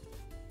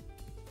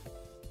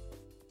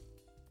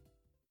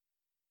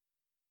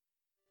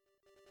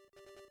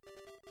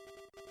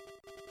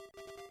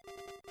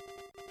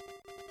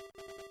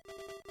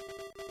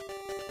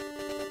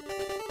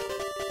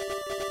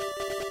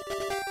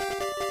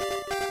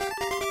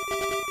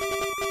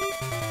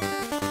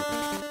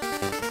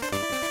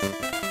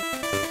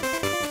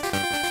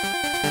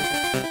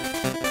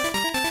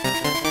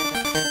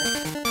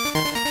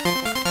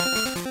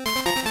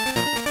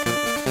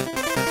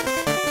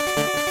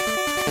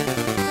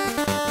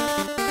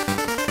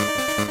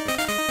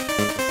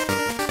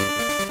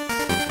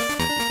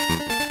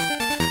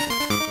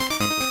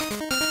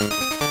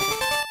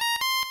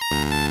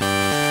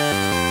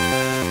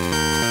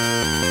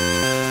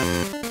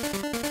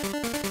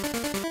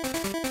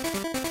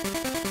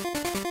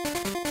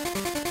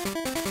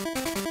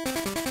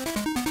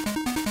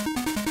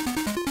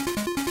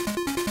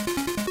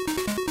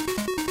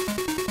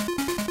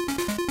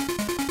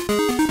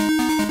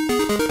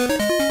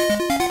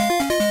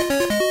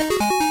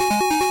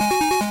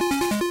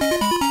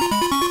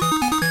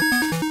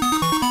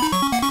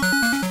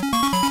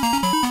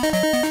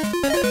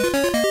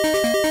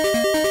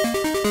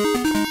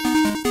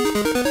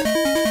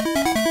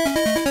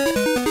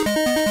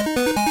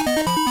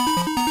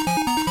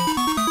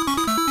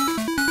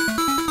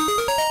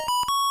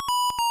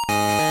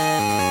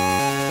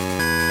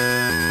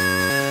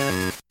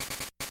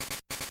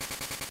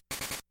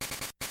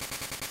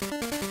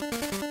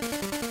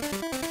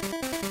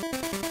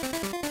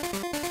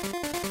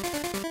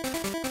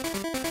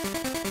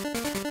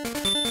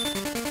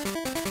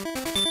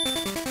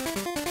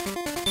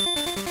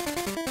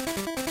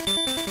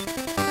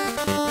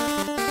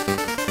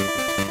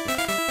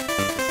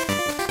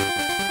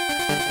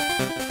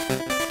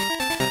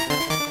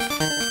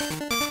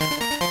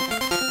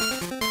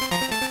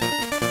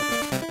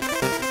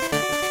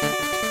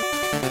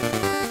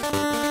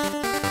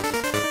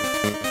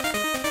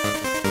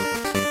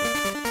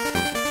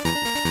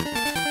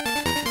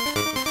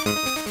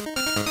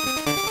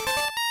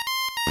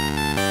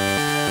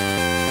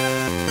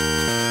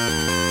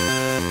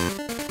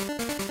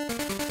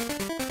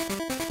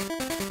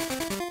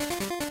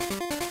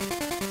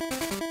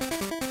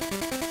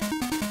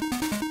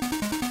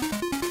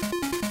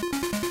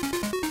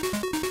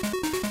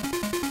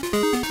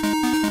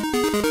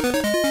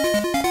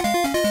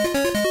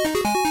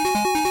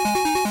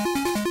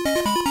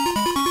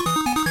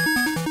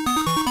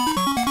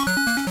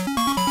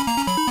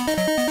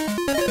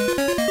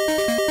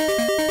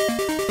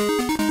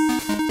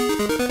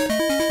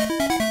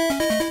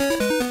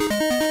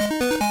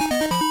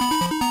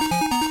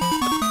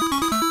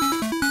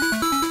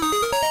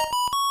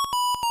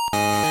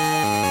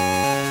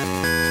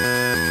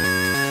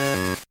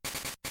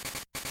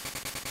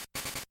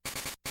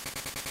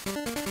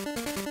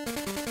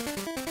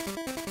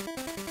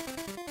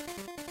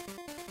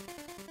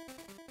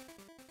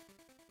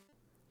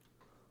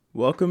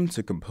 Welcome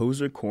to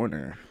Composer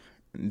Corner.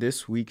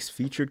 This week's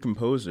featured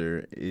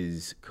composer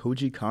is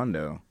Koji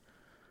Kondo.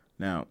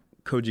 Now,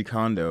 Koji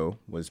Kondo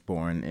was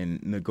born in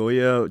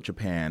Nagoya,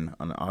 Japan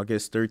on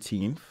August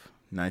 13th,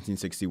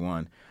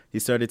 1961. He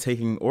started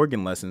taking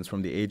organ lessons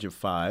from the age of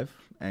 5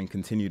 and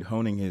continued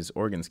honing his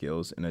organ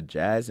skills in a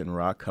jazz and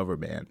rock cover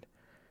band.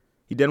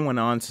 He then went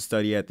on to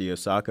study at the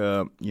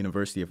Osaka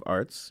University of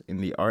Arts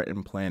in the Art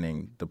and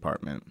Planning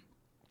department.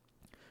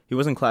 He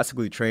wasn't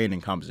classically trained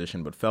in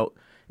composition, but felt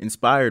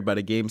inspired by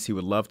the games he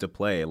would love to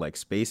play, like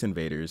Space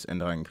Invaders and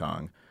Donkey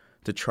Kong,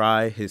 to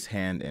try his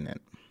hand in it.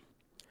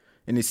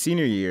 In his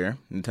senior year,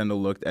 Nintendo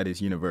looked at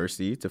his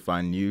university to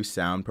find new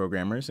sound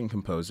programmers and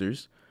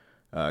composers.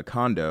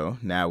 Kondo,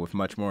 now with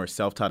much more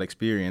self-taught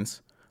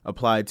experience,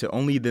 applied to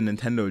only the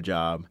Nintendo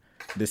job,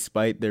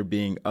 despite there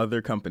being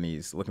other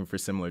companies looking for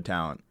similar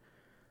talent.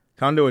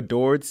 Kondo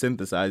adored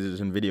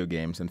synthesizers and video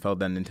games and felt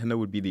that Nintendo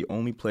would be the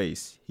only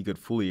place he could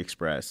fully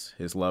express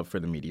his love for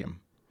the medium.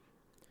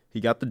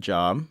 He got the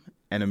job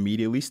and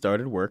immediately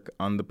started work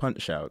on the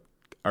Punch-Out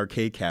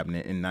arcade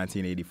cabinet in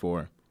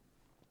 1984.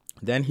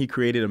 Then he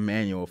created a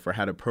manual for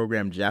how to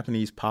program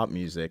Japanese pop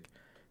music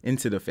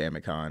into the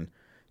Famicom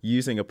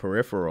using a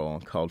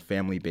peripheral called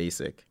Family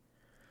Basic.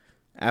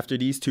 After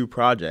these two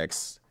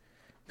projects,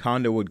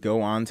 Kondo would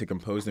go on to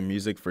compose the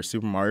music for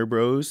Super Mario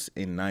Bros.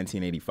 In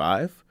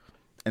 1985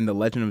 and The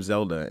Legend of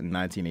Zelda in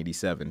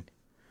 1987.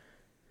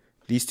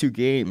 These two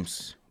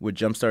games would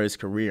jumpstart his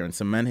career and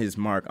cement his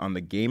mark on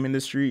the game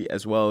industry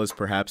as well as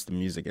perhaps the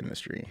music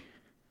industry.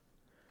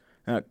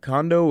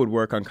 Kondo would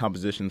work on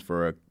compositions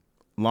for a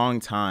long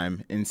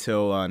time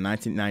until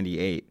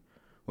 1998,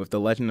 with The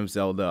Legend of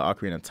Zelda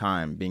Ocarina of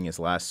Time being his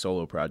last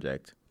solo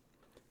project.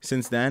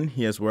 Since then,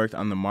 he has worked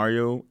on the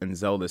Mario and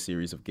Zelda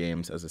series of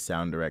games as a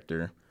sound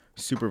director,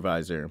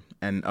 supervisor,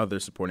 and other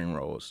supporting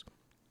roles.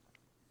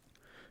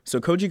 So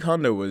Koji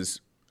Kondo was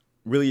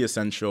really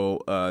essential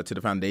to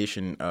the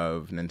foundation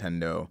of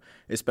Nintendo,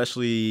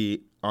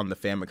 especially on the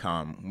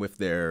Famicom with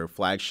their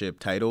flagship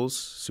titles,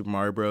 Super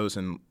Mario Bros.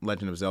 And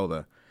Legend of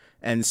Zelda.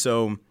 And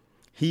so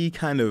he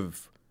kind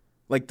of,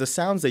 like the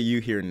sounds that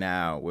you hear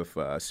now with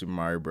Super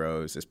Mario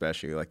Bros.,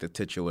 especially like the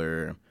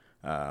titular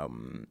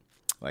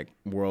like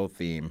world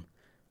theme,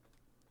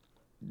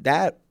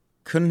 that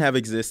couldn't have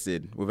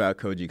existed without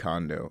Koji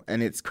Kondo.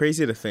 And it's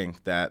crazy to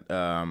think that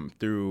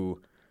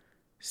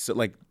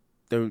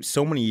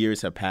so many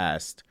years have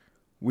passed,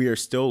 we are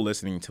still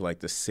listening to like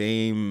the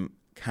same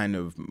kind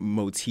of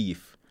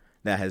motif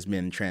that has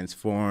been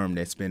transformed,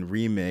 it's been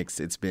remixed,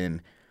 it's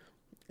been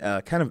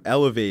kind of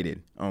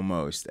elevated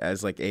almost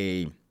as like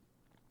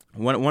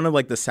one of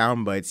like the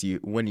sound bites.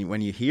 When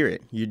you hear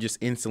it, you just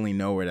instantly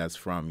know where that's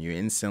from. You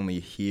instantly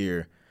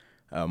hear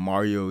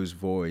Mario's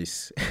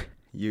voice.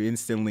 You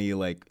instantly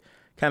like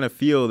kind of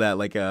feel that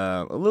like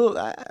a little.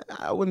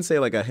 I wouldn't say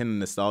like a hint of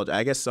nostalgia.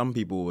 I guess some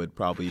people would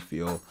probably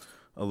feel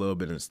a little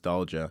bit of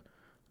nostalgia,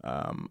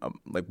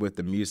 like with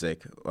the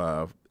music,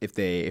 if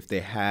they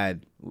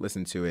had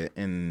listened to it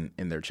in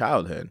their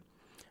childhood,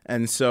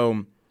 and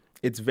so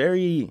it's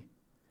very,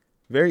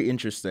 very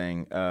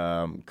interesting,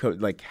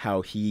 like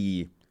how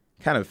he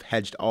kind of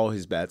hedged all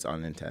his bets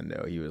on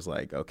Nintendo. He was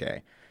like,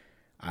 okay,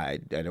 I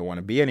don't want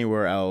to be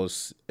anywhere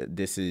else.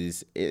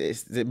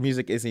 The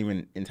music isn't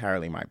even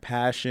entirely my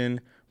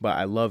passion, but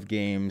I love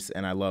games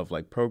and I love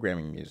like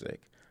programming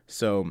music.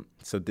 So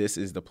this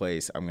is the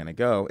place I'm gonna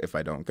go. If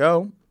I don't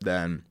go,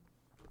 then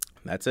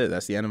that's it.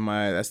 That's the end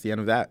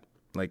of that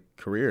like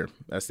career.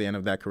 That's the end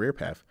of that career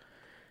path.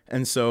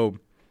 And so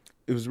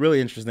it was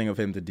really interesting of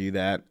him to do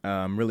that.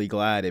 I'm really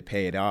glad it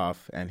paid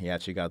off and he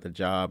actually got the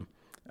job.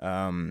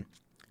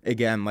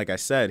 Again, like I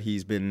said,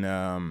 he's been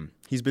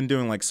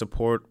doing like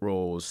support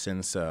roles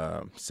since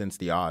the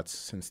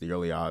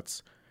early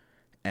aughts,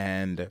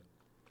 and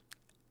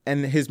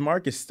his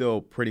mark is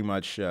still pretty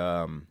much.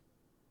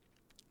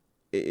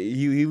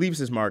 He leaves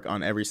his mark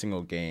on every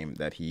single game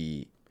that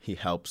he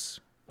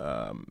helps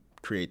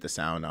create the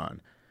sound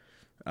on.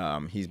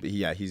 He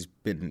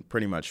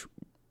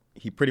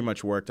pretty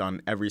much worked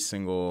on every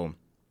single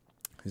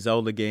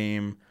Zelda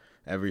game,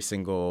 every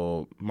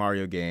single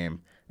Mario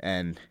game,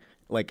 and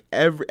like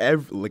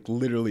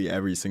literally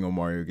every single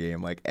Mario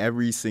game, like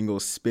every single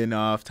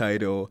spin-off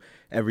title,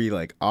 every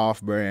like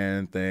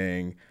off-brand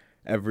thing,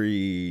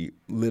 every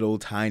little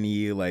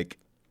tiny like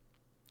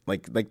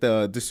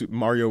the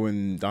Mario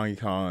and Donkey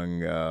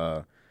Kong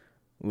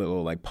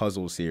little like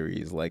puzzle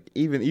series, like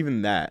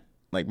even that,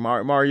 like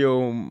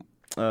Mario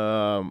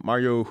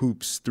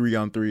Hoops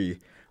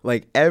 3-on-3,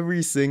 like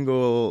every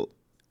single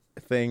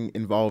thing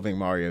involving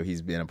Mario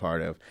he's been a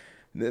part of.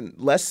 Then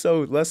less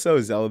so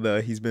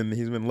Zelda. He's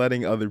been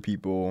letting other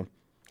people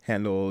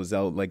handle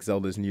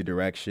Zelda's new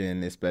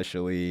direction,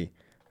 especially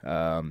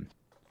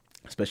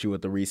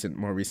with the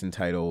more recent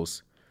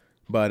titles.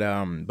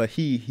 But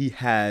he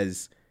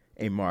has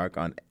a mark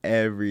on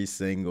every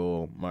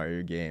single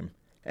Mario game,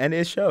 and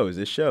it shows.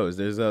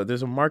 There's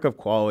a mark of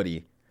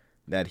quality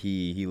that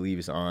he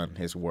leaves on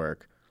his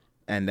work,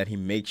 and that he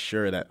makes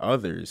sure that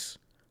others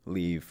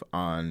leave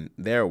on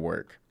their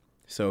work.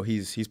 So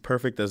he's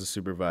perfect as a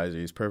supervisor.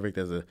 He's perfect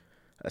as a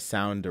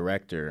sound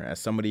director, as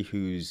somebody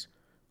who's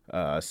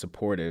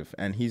supportive,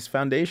 and he's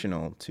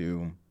foundational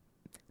to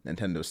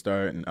Nintendo's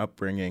start and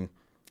upbringing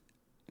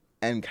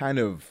and kind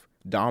of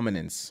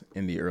dominance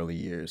in the early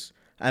years.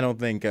 I don't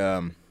think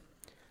the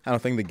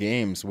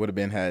games would have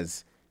been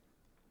as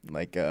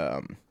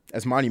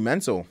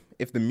monumental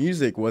if the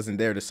music wasn't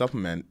there to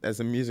supplement, as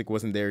the music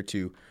wasn't there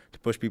to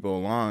push people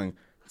along,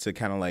 to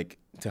kind of like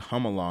to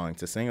hum along,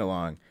 to sing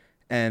along.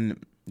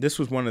 And this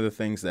was one of the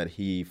things that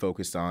he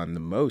focused on the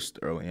most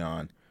early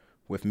on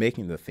with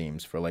making the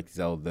themes for like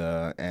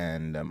Zelda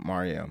and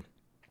Mario,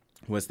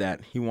 was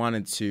that he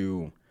wanted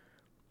to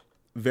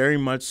very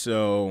much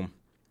so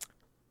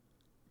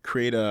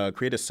create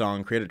a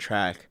song, create a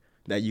track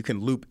that you can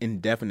loop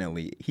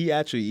indefinitely. He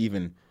actually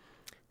even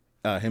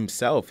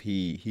himself,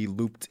 he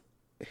looped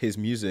his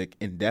music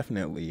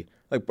indefinitely,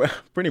 like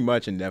pretty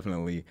much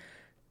indefinitely,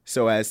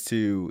 so as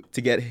to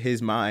get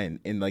his mind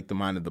in like the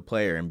mind of the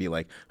player and be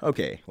like,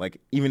 okay, like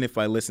even if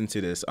I listen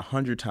to this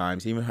 100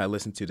 times, even if I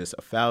listen to this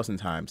 1,000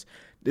 times,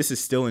 this is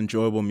still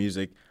enjoyable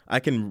music. I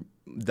can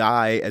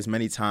die as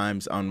many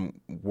times on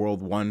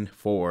world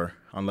 1-4,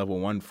 on level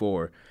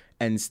 1-4,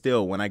 and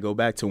still when I go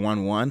back to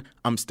 1-1,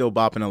 I'm still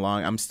bopping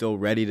along. I'm still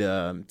ready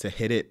to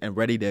hit it and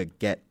ready to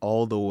get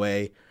all the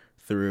way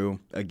through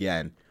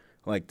again.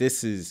 Like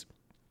this is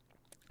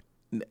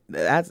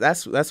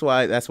that's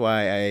why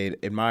I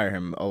admire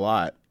him a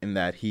lot, in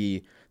that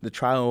the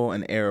trial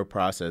and error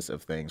process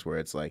of things, where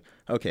it's like,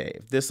 okay,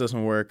 if this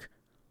doesn't work,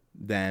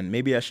 then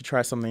maybe I should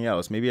try something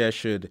else. Maybe I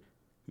should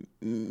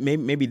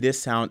maybe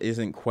this sound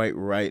isn't quite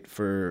right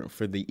for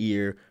the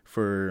ear,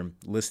 for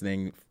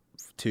listening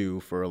to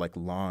for like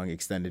long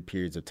extended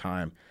periods of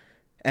time.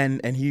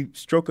 And he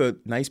struck a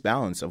nice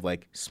balance of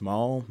like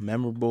small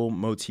memorable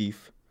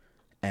motif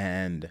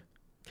and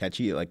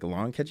catchy, like a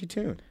long catchy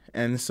tune.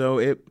 And so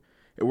it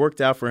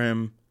worked out for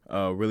him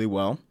really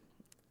well.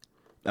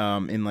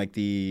 In like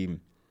in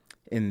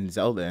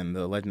Zelda and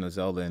the Legend of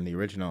Zelda in the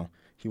original,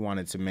 he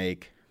wanted to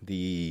make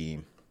the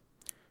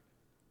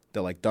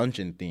like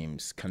dungeon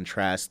themes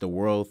contrast the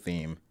world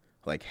theme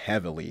like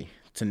heavily,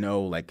 to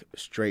know like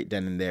straight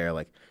then and there,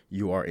 like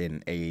you are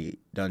in a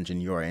dungeon,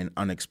 you are in an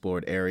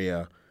unexplored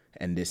area,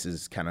 and this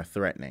is kind of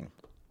threatening.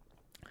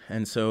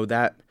 And so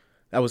that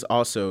was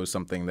also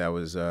something that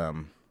was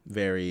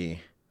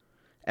very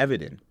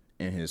evident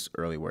in his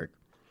early work.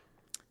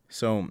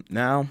 So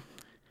now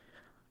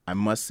I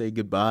must say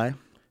goodbye.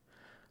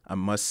 I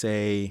must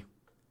say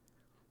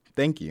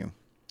thank you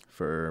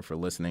for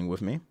listening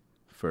with me,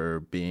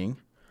 for being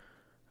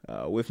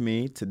with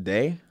me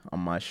today on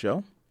my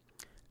show.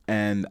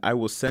 And I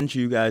will send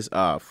you guys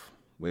off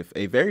with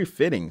a very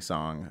fitting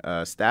song,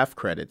 Staff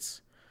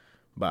Credits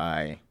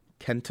by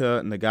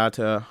Kenta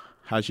Nagata,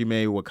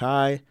 Hajime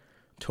Wakai,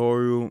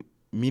 Toru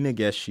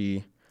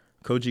Minageshi,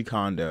 Koji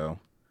Kondo,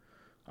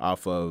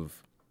 off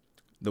of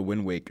The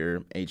Wind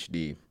Waker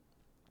HD.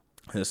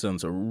 This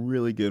one's a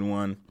really good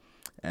one,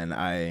 and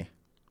I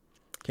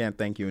can't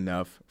thank you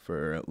enough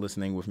for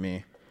listening with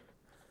me.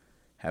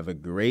 Have a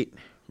great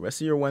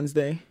rest of your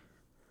Wednesday.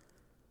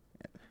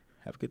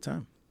 Have a good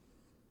time.